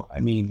ago,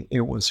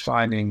 it was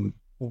finding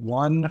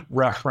one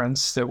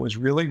reference that was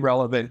really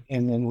relevant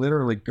and then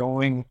literally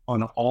going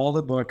on all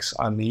the books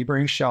on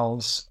neighboring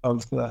shelves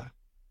of the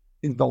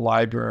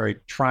library,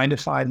 trying to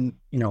find,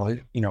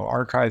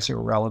 archives that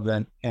are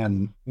relevant.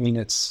 And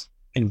it's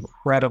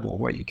incredible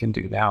what you can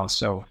do now.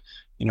 So,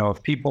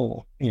 if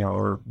people,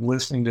 are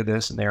listening to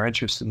this and they're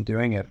interested in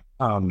doing it,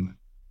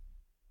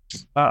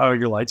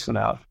 your lights went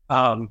out.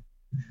 I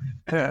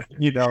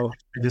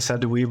just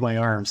had to weave my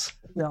arms.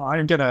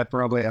 I'm going to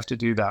probably have to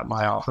do that.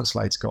 My office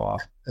lights go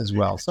off as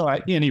well. So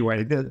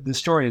anyway, the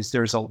story is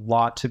there's a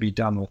lot to be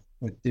done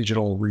with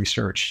digital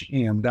research.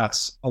 And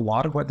that's a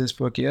lot of what this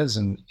book is.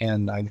 And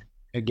I've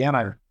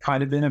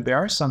kind of been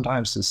embarrassed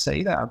sometimes to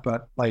say that,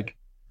 but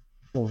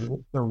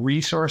the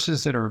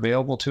resources that are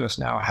available to us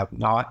now have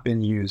not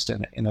been used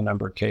in a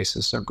number of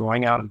cases. So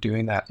going out and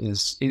doing that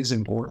is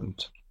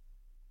important.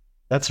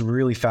 That's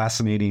really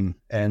fascinating.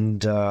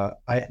 And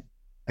I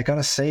got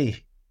to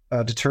say,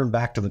 to turn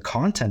back to the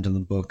content of the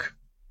book,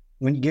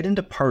 when you get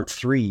into part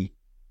 3,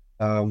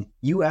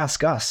 you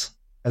ask us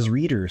as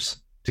readers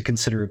to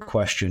consider a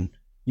question.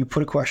 You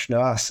put a question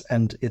to us,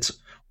 and it's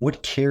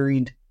what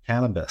carried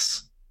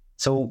cannabis?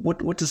 So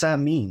what does that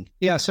mean?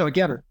 Yeah. So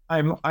again,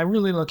 I'm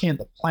really looking at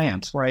the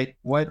plant, right?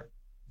 What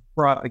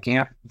brought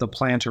the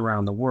plant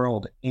around the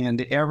world?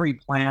 And every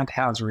plant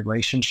has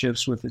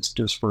relationships with its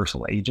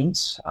dispersal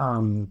agents.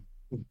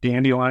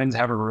 Dandelions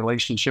have a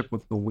relationship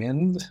with the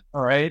wind,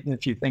 all right? And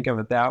if you think of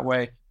it that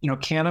way,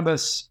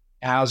 cannabis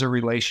has a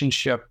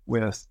relationship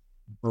with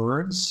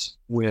birds,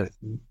 with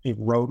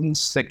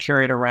rodents that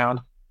carry it around.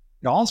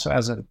 It also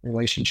has a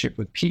relationship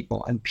with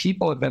people, and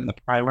people have been the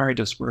primary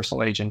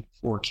dispersal agent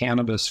for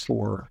cannabis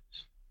for,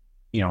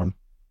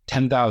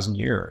 10,000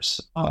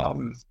 years.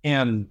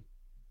 And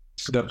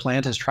the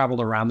plant has traveled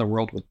around the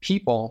world with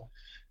people.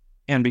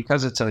 And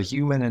because it's a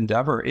human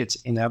endeavor, it's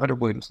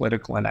inevitably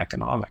political and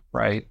economic,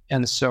 right?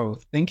 And so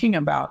thinking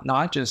about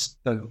not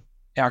just the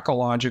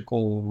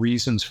ecological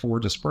reasons for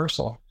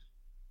dispersal,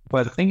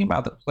 but thinking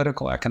about the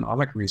political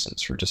economic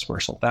reasons for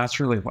dispersal, that's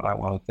really what I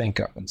want to think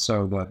of. And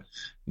so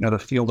the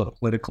field of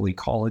political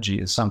ecology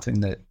is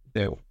something that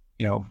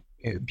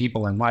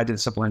people in my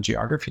discipline,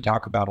 geography,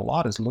 talk about a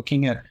lot, is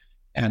looking at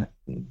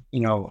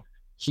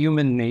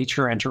human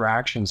nature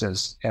interactions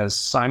as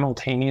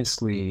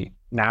simultaneously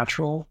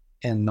natural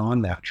and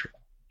non-natural.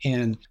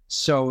 And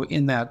so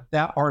in that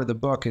part of the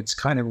book, it's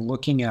kind of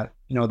looking at,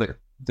 the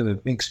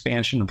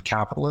expansion of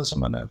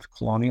capitalism and of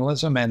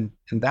colonialism. And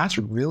that's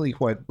really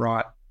what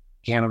brought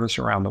cannabis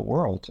around the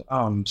world.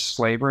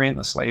 Slavery and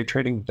the slave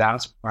trading,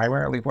 that's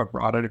primarily what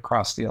brought it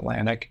across the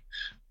Atlantic.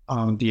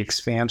 The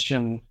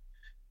expansion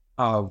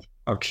of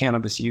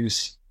cannabis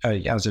use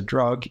as a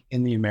drug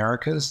in the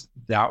Americas,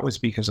 that was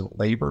because of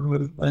labor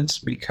movements,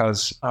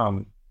 because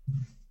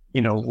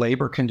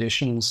labor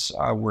conditions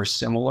were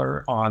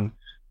similar on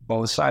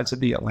both sides of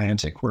the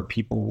Atlantic, where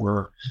people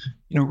were,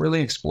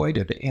 really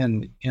exploited.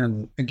 And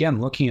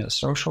again, looking at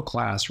social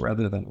class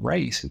rather than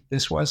race,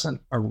 this wasn't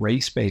a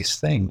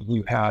race-based thing.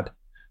 You had,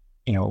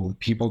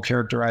 people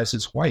characterized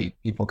as white,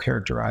 people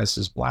characterized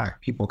as Black,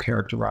 people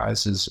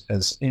characterized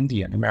as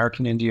Indian,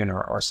 American Indian,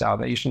 or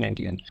South Asian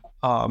Indian.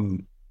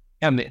 And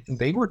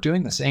they were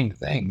doing the same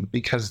thing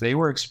because they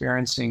were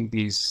experiencing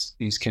these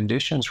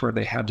conditions where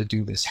they had to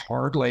do this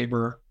hard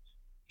labor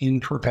in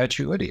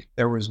perpetuity.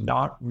 There was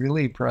not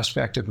really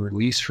prospective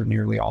release for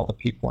nearly all the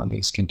people in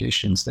these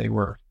conditions. They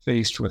were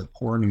faced with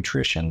poor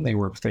nutrition. They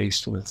were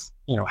faced with,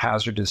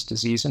 hazardous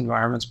disease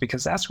environments,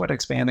 because that's what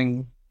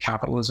expanding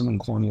capitalism and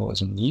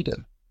colonialism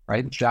needed,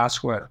 right?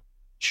 That's what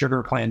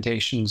sugar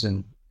plantations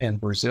in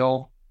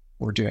Brazil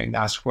were doing.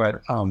 That's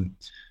what,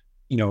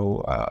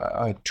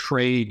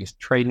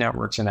 trade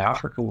networks in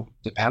Africa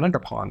depended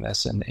upon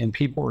this, and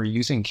people were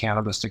using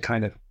cannabis to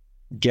kind of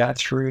get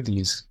through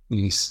these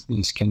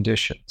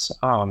conditions.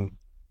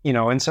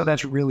 And so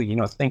that's really,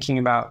 thinking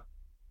about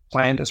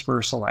plant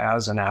dispersal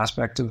as an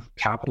aspect of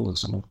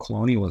capitalism, of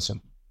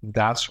colonialism.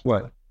 That's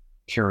what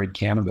carried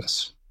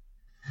cannabis.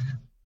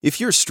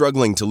 If you're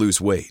struggling to lose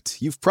weight,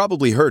 you've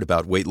probably heard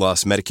about weight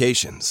loss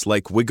medications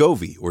like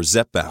Wegovy or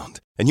Zepbound,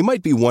 and you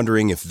might be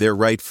wondering if they're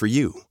right for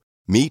you.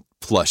 Meet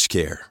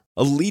PlushCare,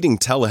 a leading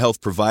telehealth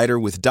provider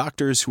with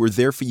doctors who are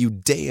there for you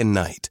day and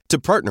night to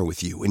partner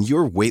with you in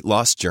your weight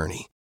loss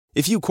journey.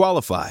 If you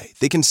qualify,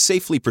 they can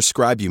safely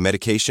prescribe you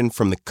medication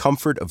from the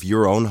comfort of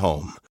your own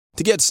home.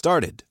 To get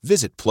started,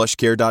 visit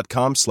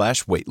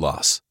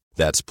plushcare.com/weight-loss.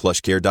 That's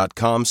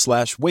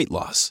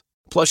plushcare.com/weight-loss.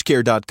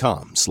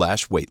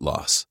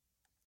 plushcare.com/weight-loss.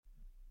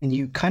 And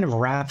you kind of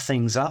wrap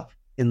things up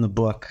in the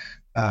book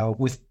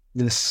with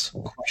this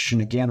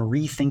question again,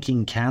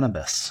 rethinking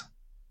cannabis.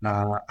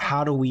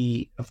 How do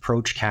we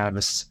approach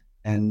cannabis?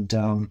 And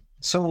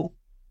so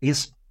I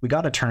guess we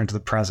got to turn to the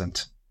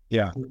present.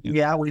 Yeah.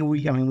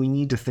 We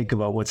need to think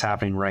about what's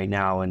happening right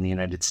now in the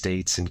United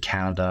States and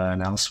Canada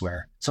and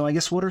elsewhere. So I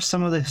guess what are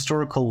some of the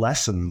historical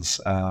lessons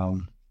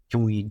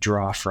can we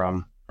draw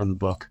from the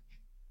book?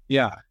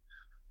 Yeah.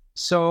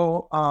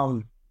 So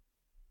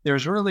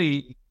there's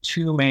really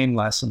two main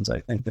lessons,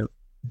 I think, that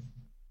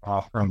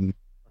from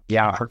the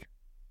African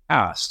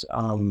past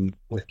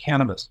with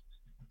cannabis.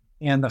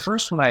 And the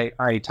first one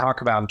I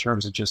talk about in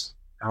terms of just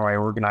how I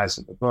organize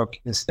the book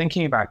is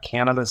thinking about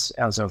cannabis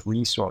as a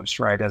resource,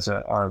 right? As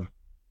a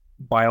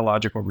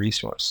biological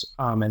resource.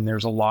 And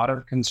there's a lot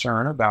of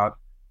concern about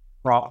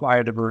crop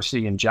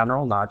biodiversity in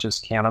general, not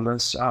just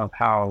cannabis, of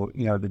how,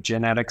 the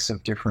genetics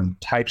of different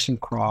types of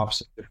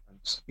crops,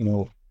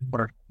 different, what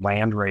are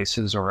land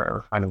races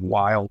or kind of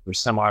wild or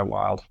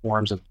semi-wild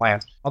forms of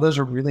plants. All those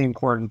are really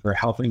important for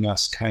helping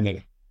us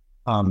kind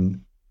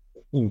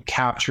of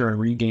capture and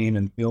regain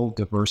and build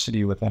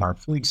diversity within our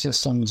food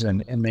systems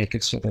and make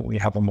it so that we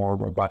have a more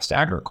robust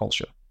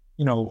agriculture.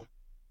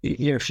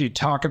 If you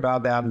talk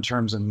about that in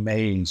terms of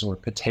maize or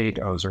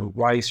potatoes or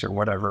rice or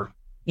whatever,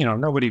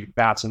 nobody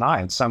bats an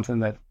eye. It's something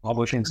that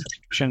public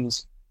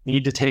institutions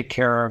need to take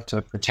care of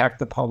to protect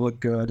the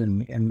public good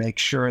and make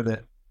sure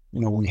that,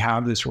 we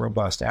have this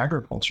robust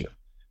agriculture.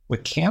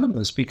 With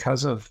cannabis,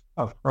 because of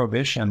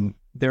prohibition,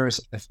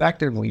 there's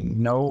effectively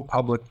no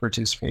public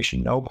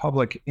participation, no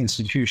public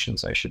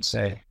institutions, I should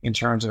say, in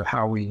terms of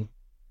how we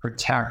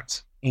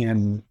protect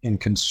and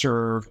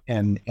conserve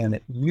and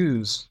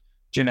use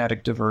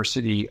genetic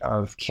diversity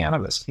of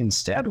cannabis.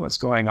 Instead, what's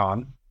going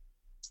on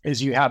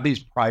is you have these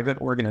private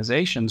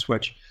organizations,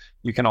 which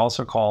you can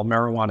also call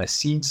marijuana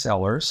seed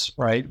sellers,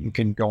 right? You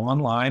can go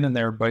online, and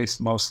they're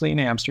based mostly in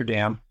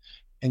Amsterdam,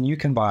 and you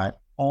can buy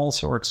all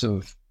sorts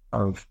of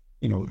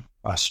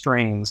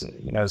strains,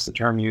 is the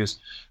term used,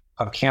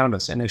 of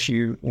cannabis. And if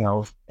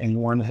if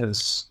anyone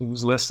who's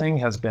listening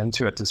has been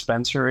to a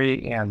dispensary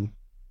in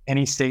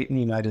any state in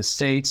the United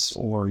States,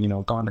 or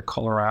gone to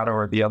Colorado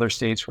or the other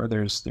states where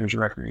there's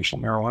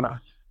recreational marijuana,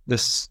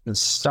 this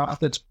stuff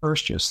that's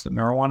purchased, the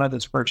marijuana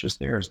that's purchased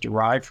there, is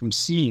derived from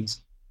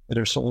seeds that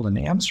are sold in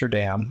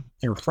Amsterdam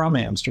or from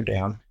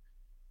Amsterdam.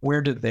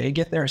 Where did they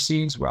get their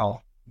seeds?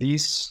 Well,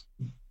 these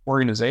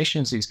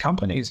organizations, these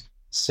companies,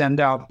 send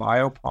out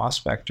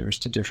bioprospectors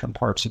to different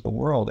parts of the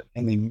world,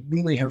 and they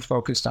really have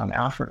focused on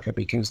Africa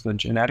because the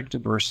genetic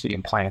diversity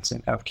in plants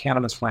and of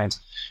cannabis plants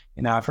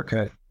in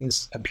Africa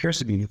appears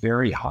to be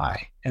very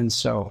high. And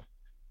so,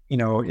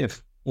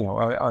 if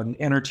an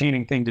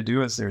entertaining thing to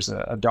do is there's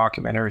a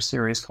documentary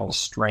series called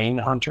Strain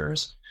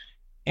Hunters,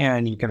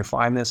 and you can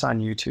find this on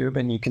YouTube,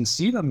 and you can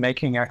see them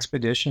making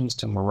expeditions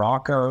to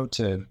Morocco,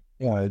 to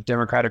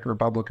Democratic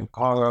Republic of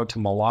Congo, to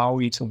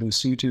Malawi, to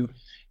Lesotho.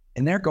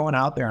 And they're going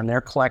out there and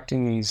they're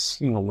collecting these,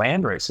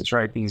 land races,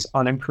 right? These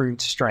unimproved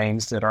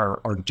strains that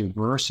are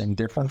diverse and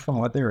different from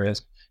what there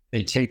is.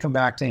 They take them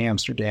back to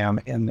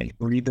Amsterdam and they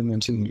breed them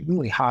into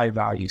really high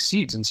value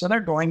seeds. And so they're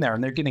going there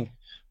and they're getting,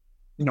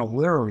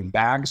 literally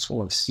bags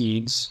full of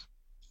seeds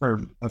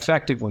for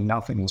effectively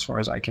nothing, as far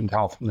as I can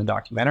tell from the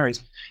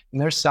documentaries. And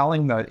they're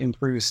selling the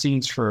improved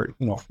seeds for,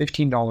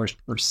 $15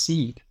 per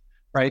seed,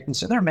 right? And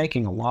so they're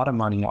making a lot of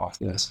money off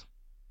this.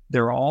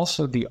 They're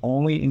also the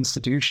only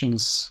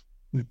institutions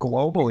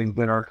globally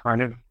that are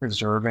kind of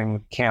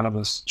preserving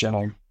cannabis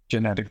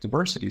genetic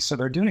diversity. So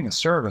they're doing a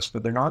service,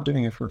 but they're not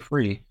doing it for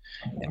free.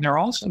 And they're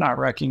also not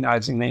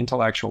recognizing the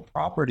intellectual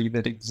property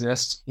that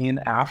exists in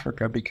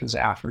Africa, because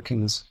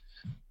Africans,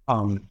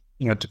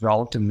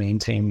 developed and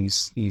maintain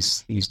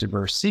these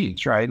diverse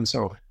seeds, right? And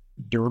so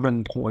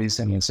Durban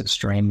poison is a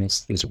strain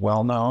is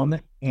well known,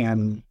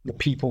 and the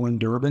people in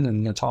Durban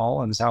and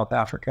Natal and South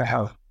Africa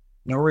have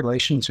no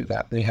relation to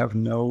that. They have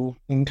no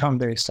income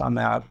based on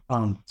that.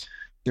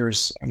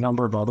 There's a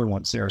number of other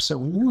ones there. So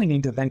we really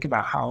need to think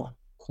about how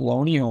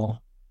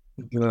colonial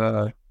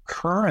the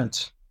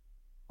current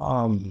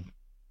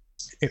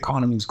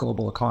economies,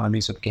 global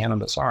economies of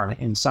cannabis are.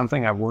 And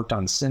something I've worked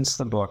on since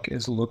the book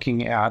is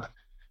looking at,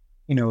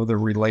 the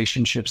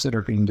relationships that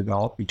are being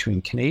developed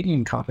between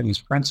Canadian companies,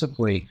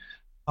 principally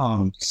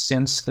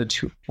since the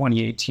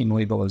 2018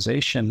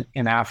 legalization,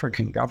 in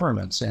African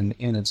governments. And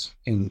it's,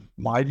 in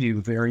my view,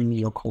 very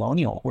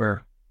neo-colonial,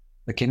 where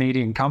the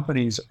Canadian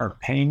companies are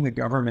paying the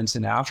governments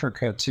in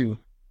Africa to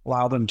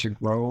allow them to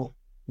grow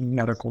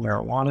medical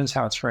marijuana, is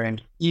how it's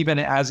framed, even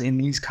as in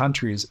these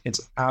countries,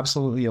 it's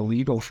absolutely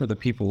illegal for the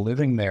people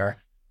living there.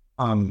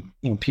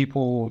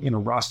 People,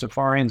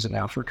 Rastafarians in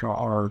Africa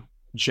are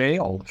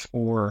jailed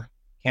for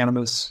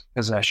cannabis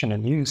possession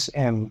and use,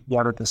 and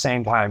yet at the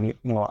same time,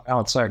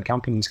 outside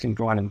companies can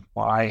go in and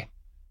buy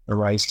the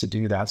rights to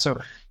do that. So,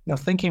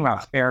 thinking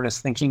about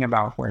fairness, thinking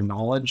about where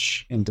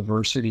knowledge and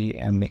diversity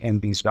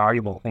and these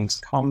valuable things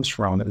comes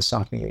from is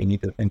something we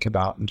need to think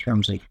about in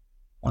terms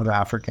of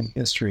African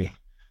history.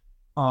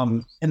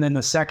 And then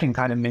the second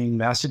kind of main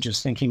message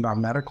is thinking about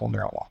medical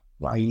marijuana.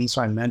 Right?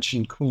 So I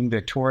mentioned Queen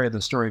Victoria,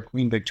 the story of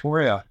Queen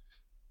Victoria.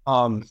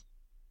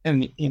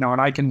 And, and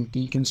I can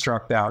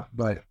deconstruct that,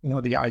 but,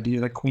 the idea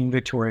that Queen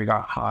Victoria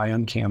got high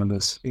on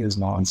cannabis is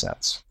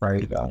nonsense,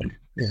 right?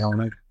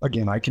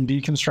 And I can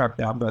deconstruct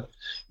that, but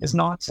it's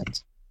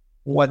nonsense.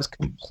 What's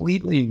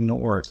completely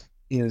ignored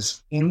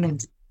is in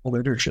the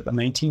literature, the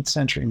 19th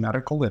century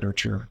medical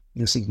literature.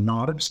 This is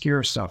not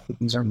obscure stuff.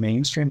 These are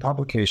mainstream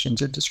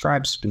publications. It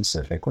describes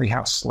specifically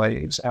how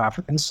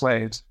African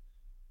slaves,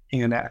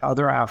 and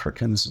other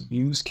Africans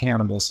used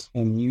cannabis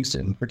and used it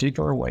in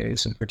particular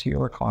ways, in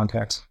particular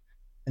contexts.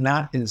 And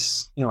that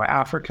is,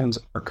 Africans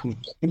are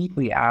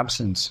completely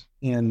absent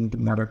in the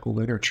medical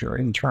literature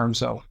in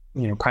terms of,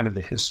 kind of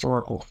the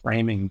historical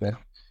framing that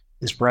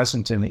is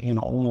present in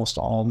almost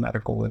all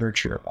medical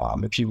literature.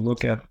 If you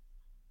look at,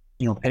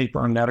 paper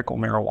on medical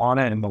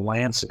marijuana in the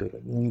Lancet, the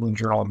New England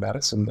Journal of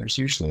Medicine, there's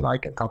usually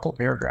like a couple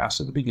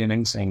paragraphs at the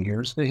beginning saying,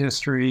 here's the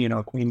history,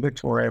 Queen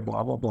Victoria,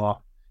 blah, blah, blah.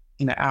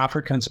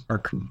 Africans are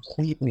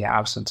completely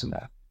absent in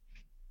that.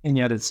 And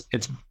yet it's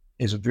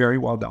very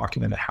well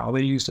documented how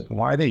they used it and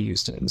why they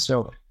used it. And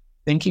so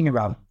thinking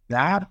about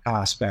that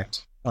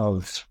aspect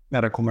of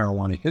medical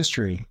marijuana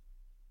history,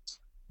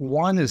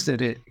 one is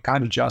that it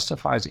kind of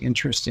justifies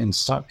interest in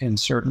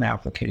certain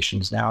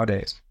applications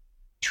nowadays.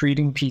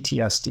 Treating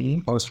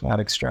PTSD,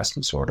 post-traumatic stress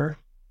disorder,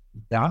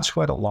 that's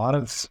what a lot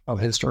of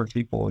historic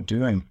people are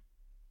doing.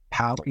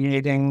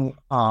 Palliating,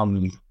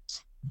 kind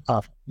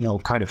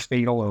of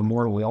fatal or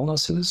mortal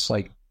illnesses,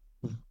 like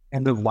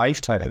end of life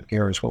type of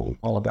care is what we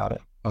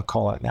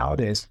call it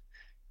nowadays.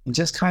 And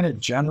just kind of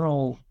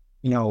general,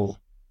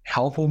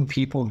 helping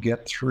people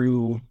get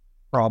through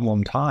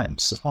problem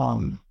times.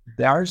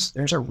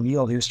 There's a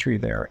real history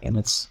there, and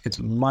it's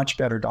much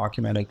better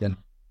documented than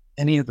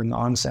any of the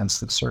nonsense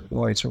that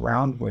circulates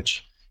around,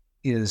 which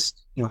is,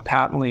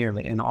 patently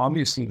and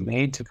obviously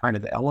made to kind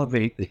of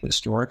elevate the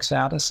historic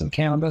status of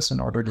cannabis in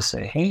order to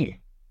say, hey,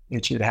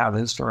 it should have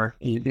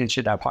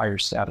higher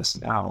status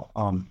now.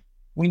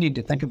 We need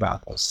to think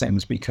about those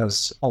things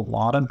because a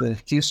lot of the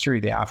history,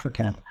 the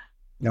African,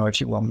 if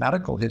you will,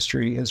 medical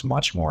history is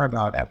much more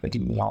about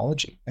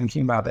epidemiology,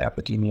 thinking about the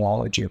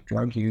epidemiology of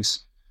drug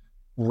use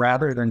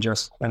rather than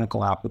just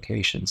clinical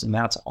applications. And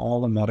that's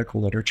all the medical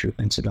literature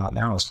thinks about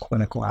now is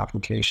clinical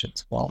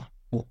applications. Well,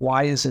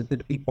 why is it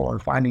that people are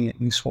finding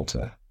it useful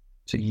to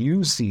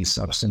use these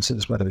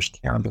substances, whether it's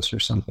cannabis or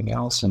something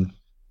else? And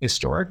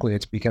historically,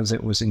 it's because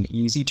it was an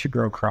easy to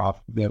grow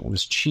crop that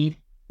was cheap,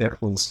 that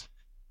was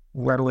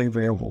readily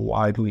available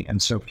widely.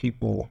 And so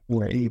people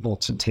were able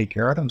to take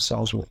care of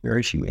themselves with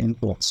very few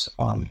inputs.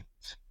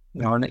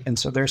 And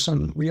so there's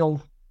some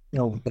real,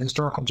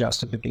 historical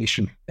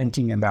justification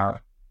thinking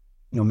about,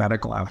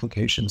 medical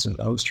applications in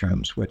those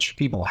terms, which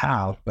people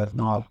have, but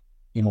not,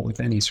 with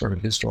any sort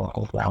of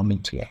historical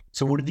grounding to it.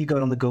 So what have you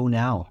got on the go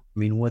now? I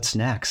mean, what's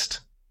next?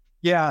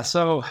 Yeah,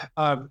 so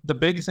the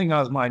big thing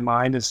on my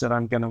mind is that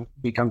I'm going to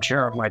become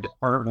chair of my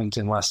department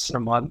in less than a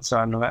month. So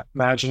I'm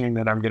imagining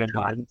that I'm going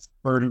to be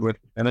burdened with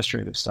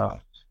administrative stuff.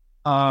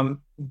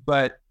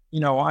 But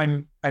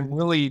I'm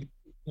really,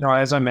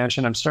 as I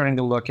mentioned, I'm starting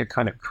to look at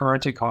kind of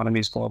current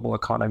economies, global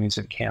economies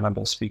of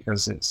cannabis,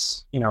 because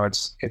it's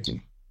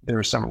there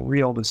are some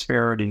real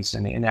disparities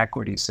and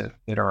inequities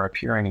that are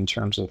appearing in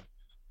terms of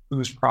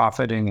who's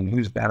profiting and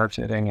who's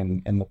benefiting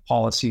and the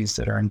policies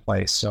that are in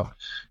place. So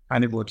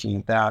kind of looking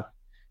at that.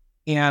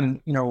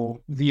 And,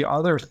 the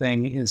other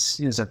thing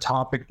is a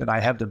topic that I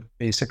had to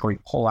basically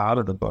pull out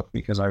of the book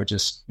because I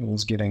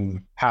was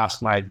getting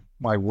past my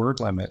word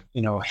limit,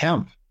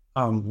 hemp,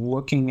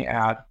 looking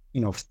at,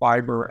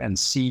 fiber and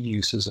seed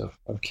uses of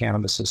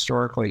cannabis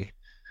historically.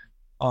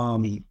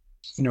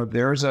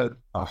 There's a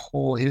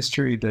whole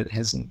history that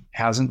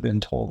hasn't been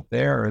told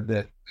there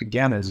that,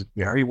 again, is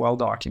very well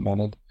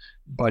documented,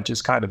 but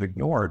just kind of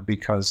ignored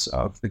because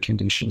of the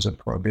conditions of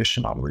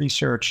prohibition on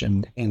research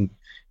and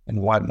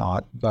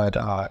whatnot. But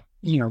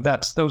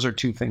those are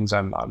two things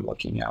I'm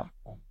looking at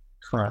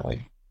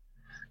currently.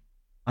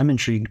 I'm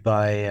intrigued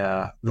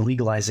by the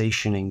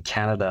legalization in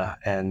Canada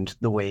and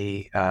the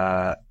way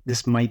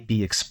this might be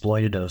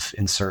exploitative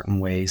in certain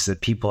ways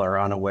that people are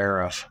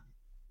unaware of.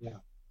 Yeah.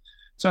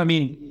 So, I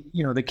mean,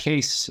 the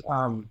case,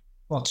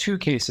 two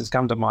cases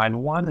come to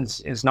mind. One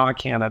is not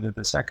Canada.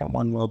 The second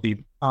one will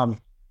be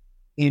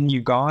in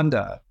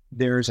Uganda.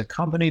 There's a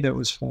company that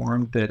was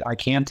formed that I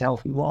can't tell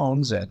who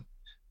owns it,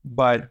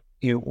 but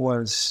it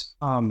was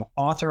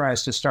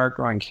authorized to start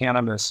growing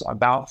cannabis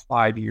about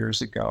 5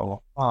 years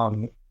ago.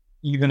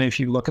 Even if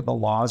you look at the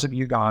laws of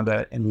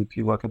Uganda and if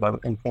you look at the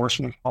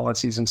enforcement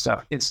policies and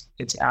stuff, it's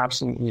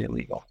absolutely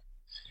illegal.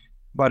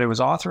 But it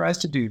was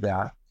authorized to do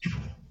that.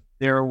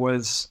 There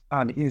was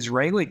an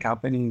Israeli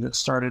company that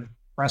started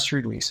press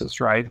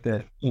releases, right?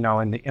 That,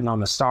 and on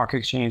the stock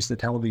exchange, the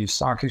Tel Aviv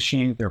Stock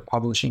Exchange, they're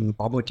publishing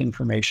public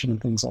information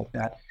and things like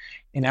that.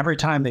 And every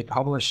time they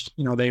published,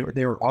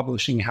 they were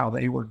publishing how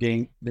they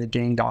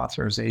gained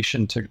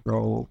authorization to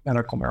grow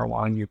medical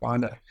marijuana in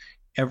Uganda.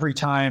 Every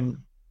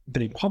time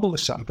they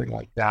published something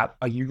like that,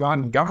 a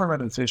Ugandan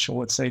government official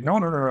would say,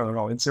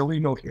 no, it's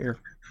illegal here.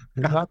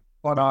 Not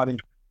on.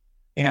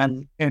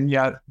 And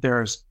yet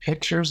there's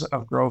pictures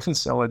of grow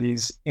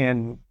facilities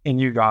in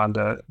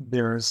Uganda.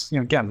 There's,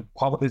 again,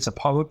 it's a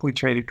publicly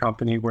traded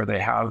company where they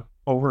have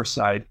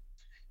oversight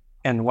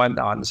and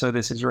whatnot. And so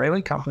this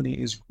Israeli company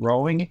is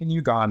growing in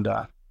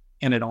Uganda,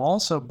 and it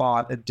also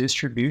bought a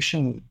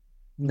distribution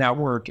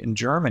network in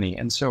Germany.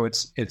 And so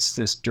it's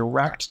this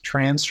direct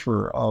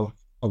transfer of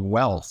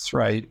wealth,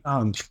 right,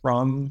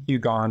 from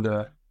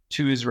Uganda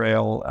to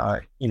Israel,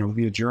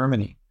 via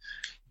Germany.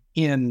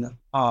 In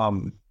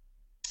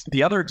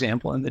the other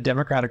example, in the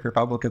Democratic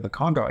Republic of the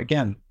Congo,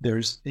 again,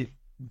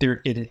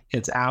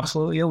 it's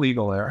absolutely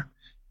illegal there.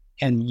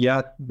 And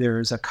yet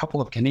there's a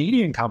couple of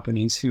Canadian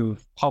companies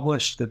who've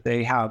published that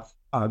they have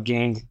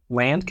gained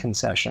land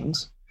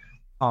concessions.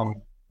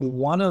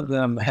 One of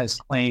them has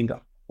claimed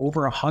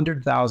over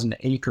 100,000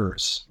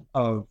 acres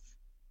of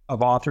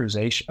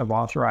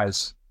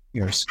authorized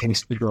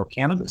space to grow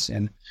cannabis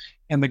in,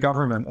 and the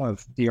government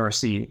of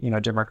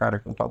DRC,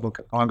 Democratic Republic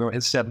of Congo,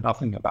 has said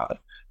nothing about it,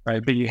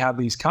 right? But you have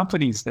these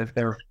companies that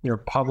they're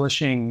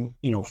publishing,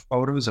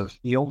 photos of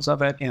fields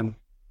of it, and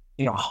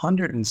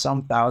 100 and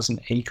some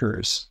thousand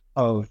acres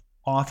of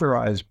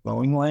authorized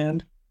growing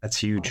land. That's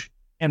huge,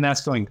 and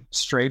that's going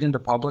straight into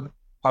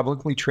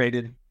publicly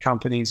traded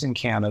companies in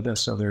Canada.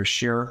 So there's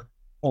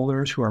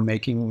shareholders who are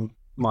making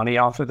money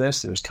off of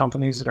this. There's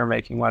companies that are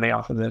making money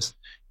off of this.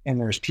 And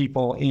there's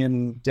people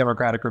in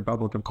Democratic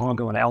Republic of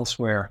Congo and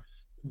elsewhere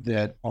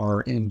that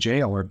are in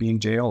jail or being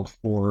jailed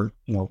for,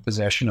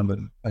 possession of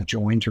a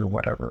joint or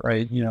whatever,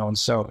 right? And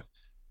so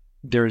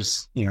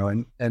there's,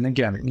 and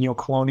again,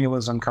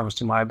 neocolonialism comes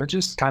to mind, but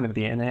just kind of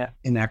the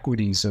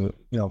inequities of,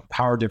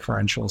 power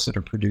differentials that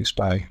are produced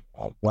by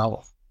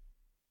wealth.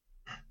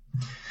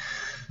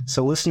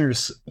 So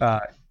listeners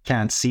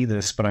can't see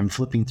this, but I'm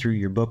flipping through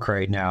your book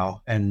right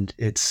now, and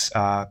it's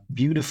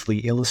beautifully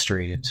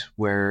illustrated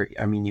where,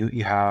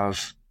 you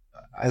have,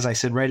 as I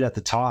said right at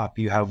the top,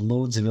 you have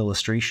loads of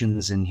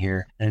illustrations in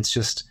here, and it's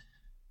just,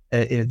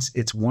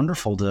 it's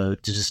wonderful to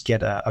just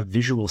get a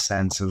visual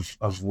sense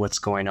of what's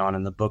going on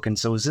in the book. And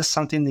so is this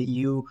something that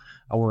you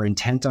were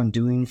intent on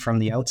doing from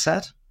the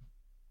outset?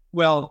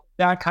 Well,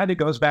 that kind of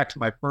goes back to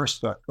my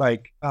first book.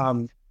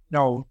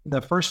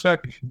 The first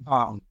book,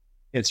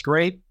 it's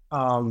great,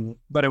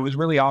 but it was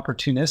really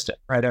opportunistic,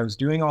 right? I was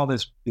doing all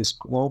this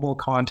global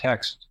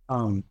context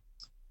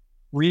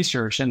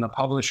research, and the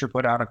publisher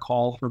put out a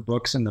call for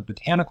books in the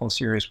botanical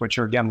series, which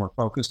again were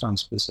focused on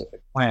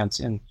specific plants.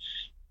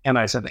 And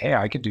I said, hey,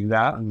 I could do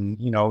that. And,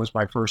 it was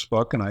my first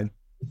book, and I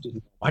didn't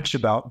know much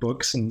about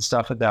books and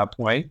stuff at that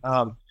point.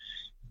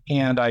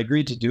 And I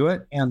agreed to do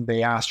it. And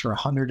they asked for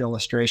 100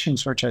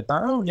 illustrations, which I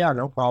thought, oh, yeah,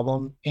 no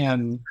problem.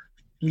 And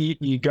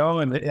you go,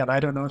 and I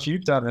don't know if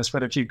you've done this,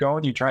 but if you go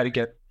and you try to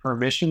get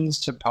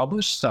permissions to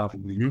publish stuff,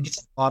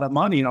 it's a lot of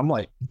money. And I'm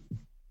like,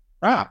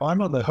 crap,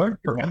 I'm on the hook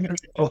for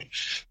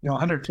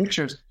 100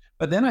 pictures.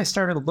 But then I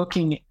started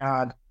looking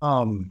at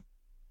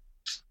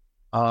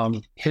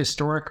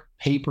historic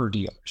paper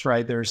dealers,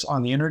 right? There's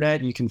on the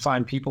internet, you can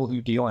find people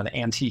who deal in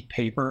antique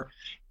paper,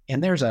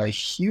 and there's a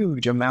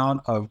huge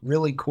amount of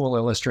really cool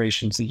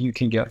illustrations that you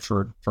can get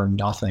for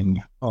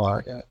nothing.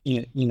 I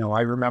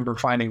remember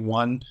finding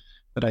one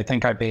that I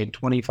think I paid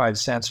 25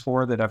 cents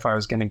for, that if I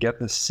was going to get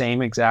the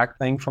same exact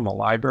thing from a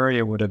library,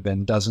 it would have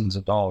been dozens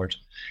of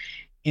dollars.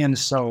 And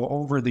so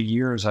over the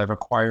years, I've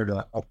acquired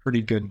a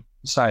pretty good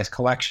size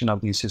collection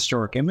of these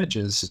historic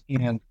images,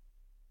 and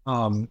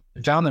found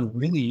them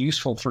really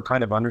useful for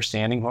kind of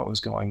understanding what was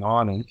going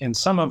on. And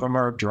some of them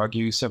are drug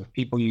use, of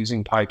people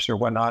using pipes or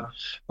whatnot,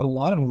 but a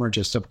lot of them are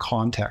just of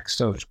context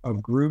of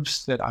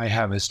groups that I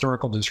have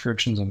historical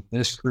descriptions of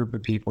this group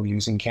of people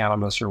using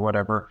cannabis or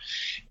whatever.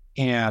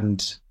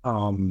 And,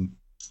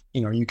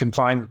 you can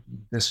find,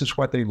 this is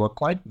what they look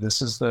like.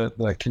 This is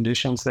the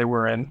conditions they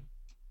were in.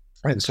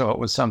 And so it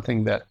was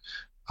something that,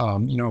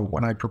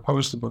 when I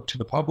proposed the book to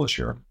the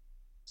publisher,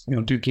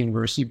 Duke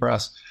University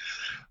Press,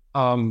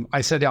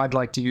 I said I'd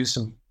like to use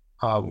some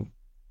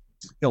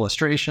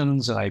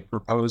illustrations, and I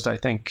proposed, I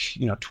think,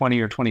 20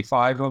 or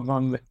 25 of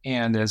them.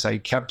 And as I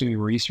kept doing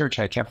research,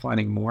 I kept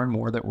finding more and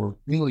more that were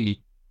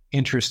really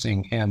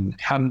interesting and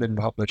hadn't been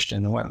published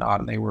and whatnot.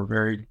 And they were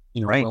very,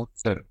 willing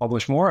to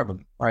publish more of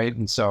them, right?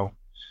 And so,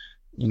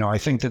 I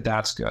think that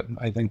that's good.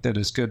 I think that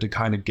it's good to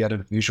kind of get a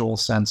visual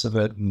sense of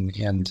it,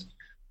 and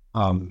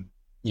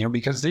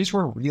because these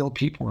were real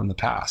people in the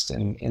past,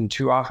 and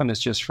too often it's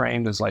just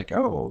framed as like,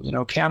 oh,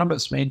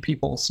 cannabis made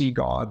people see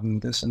God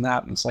and this and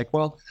that. And it's like,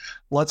 well,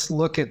 let's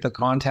look at the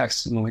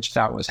context in which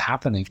that was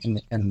happening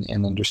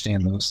and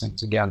understand those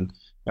things. Again,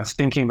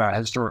 thinking about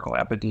historical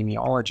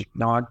epidemiology,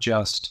 not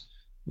just,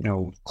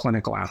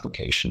 clinical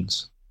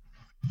applications.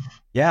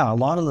 Yeah, a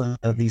lot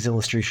of these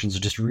illustrations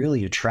are just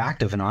really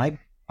attractive and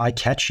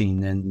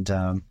eye-catching. And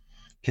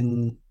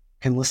can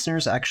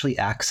listeners actually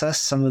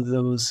access some of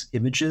those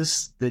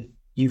images that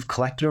you've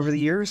collected over the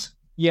years?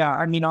 Yeah,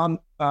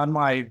 on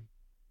my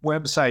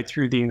website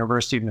through the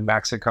University of New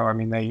Mexico,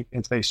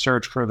 if they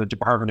search for the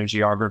Department of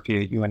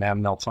Geography at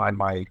UNM, they'll find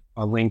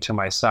a link to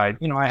my site.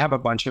 I have a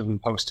bunch of them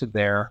posted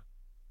there.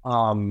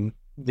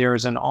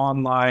 there's an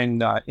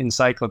online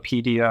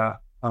encyclopedia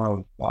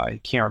of, I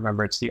can't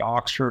remember, it's the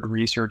Oxford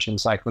Research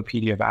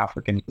Encyclopedia of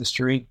African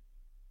History.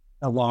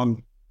 A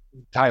long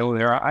title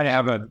there. I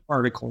have an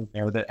article in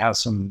there that has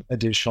some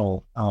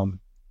additional,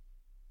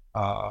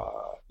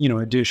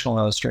 additional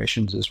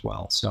illustrations as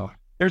well. So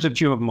there's a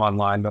few of them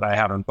online, but I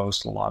haven't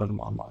posted a lot of them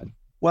online.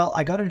 Well,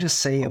 I got to just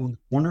say, it was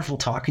wonderful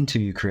talking to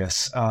you,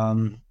 Chris.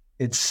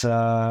 It's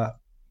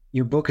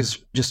your book is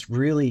just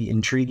really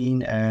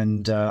intriguing,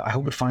 and I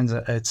hope it finds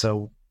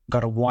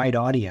got a wide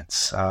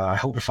audience. I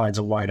hope it finds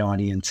a wide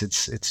audience.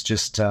 It's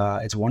just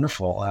it's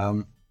wonderful.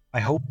 I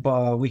hope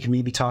we can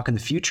maybe talk in the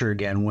future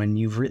again when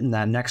you've written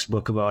that next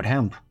book about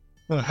hemp.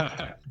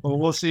 Well,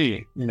 we'll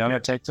see.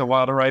 It takes a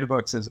while to write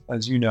books,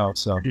 as you know.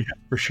 So yeah,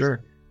 for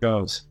sure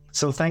goes.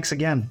 So thanks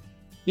again.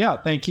 Yeah,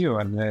 thank you,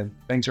 and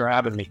thanks for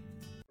having me.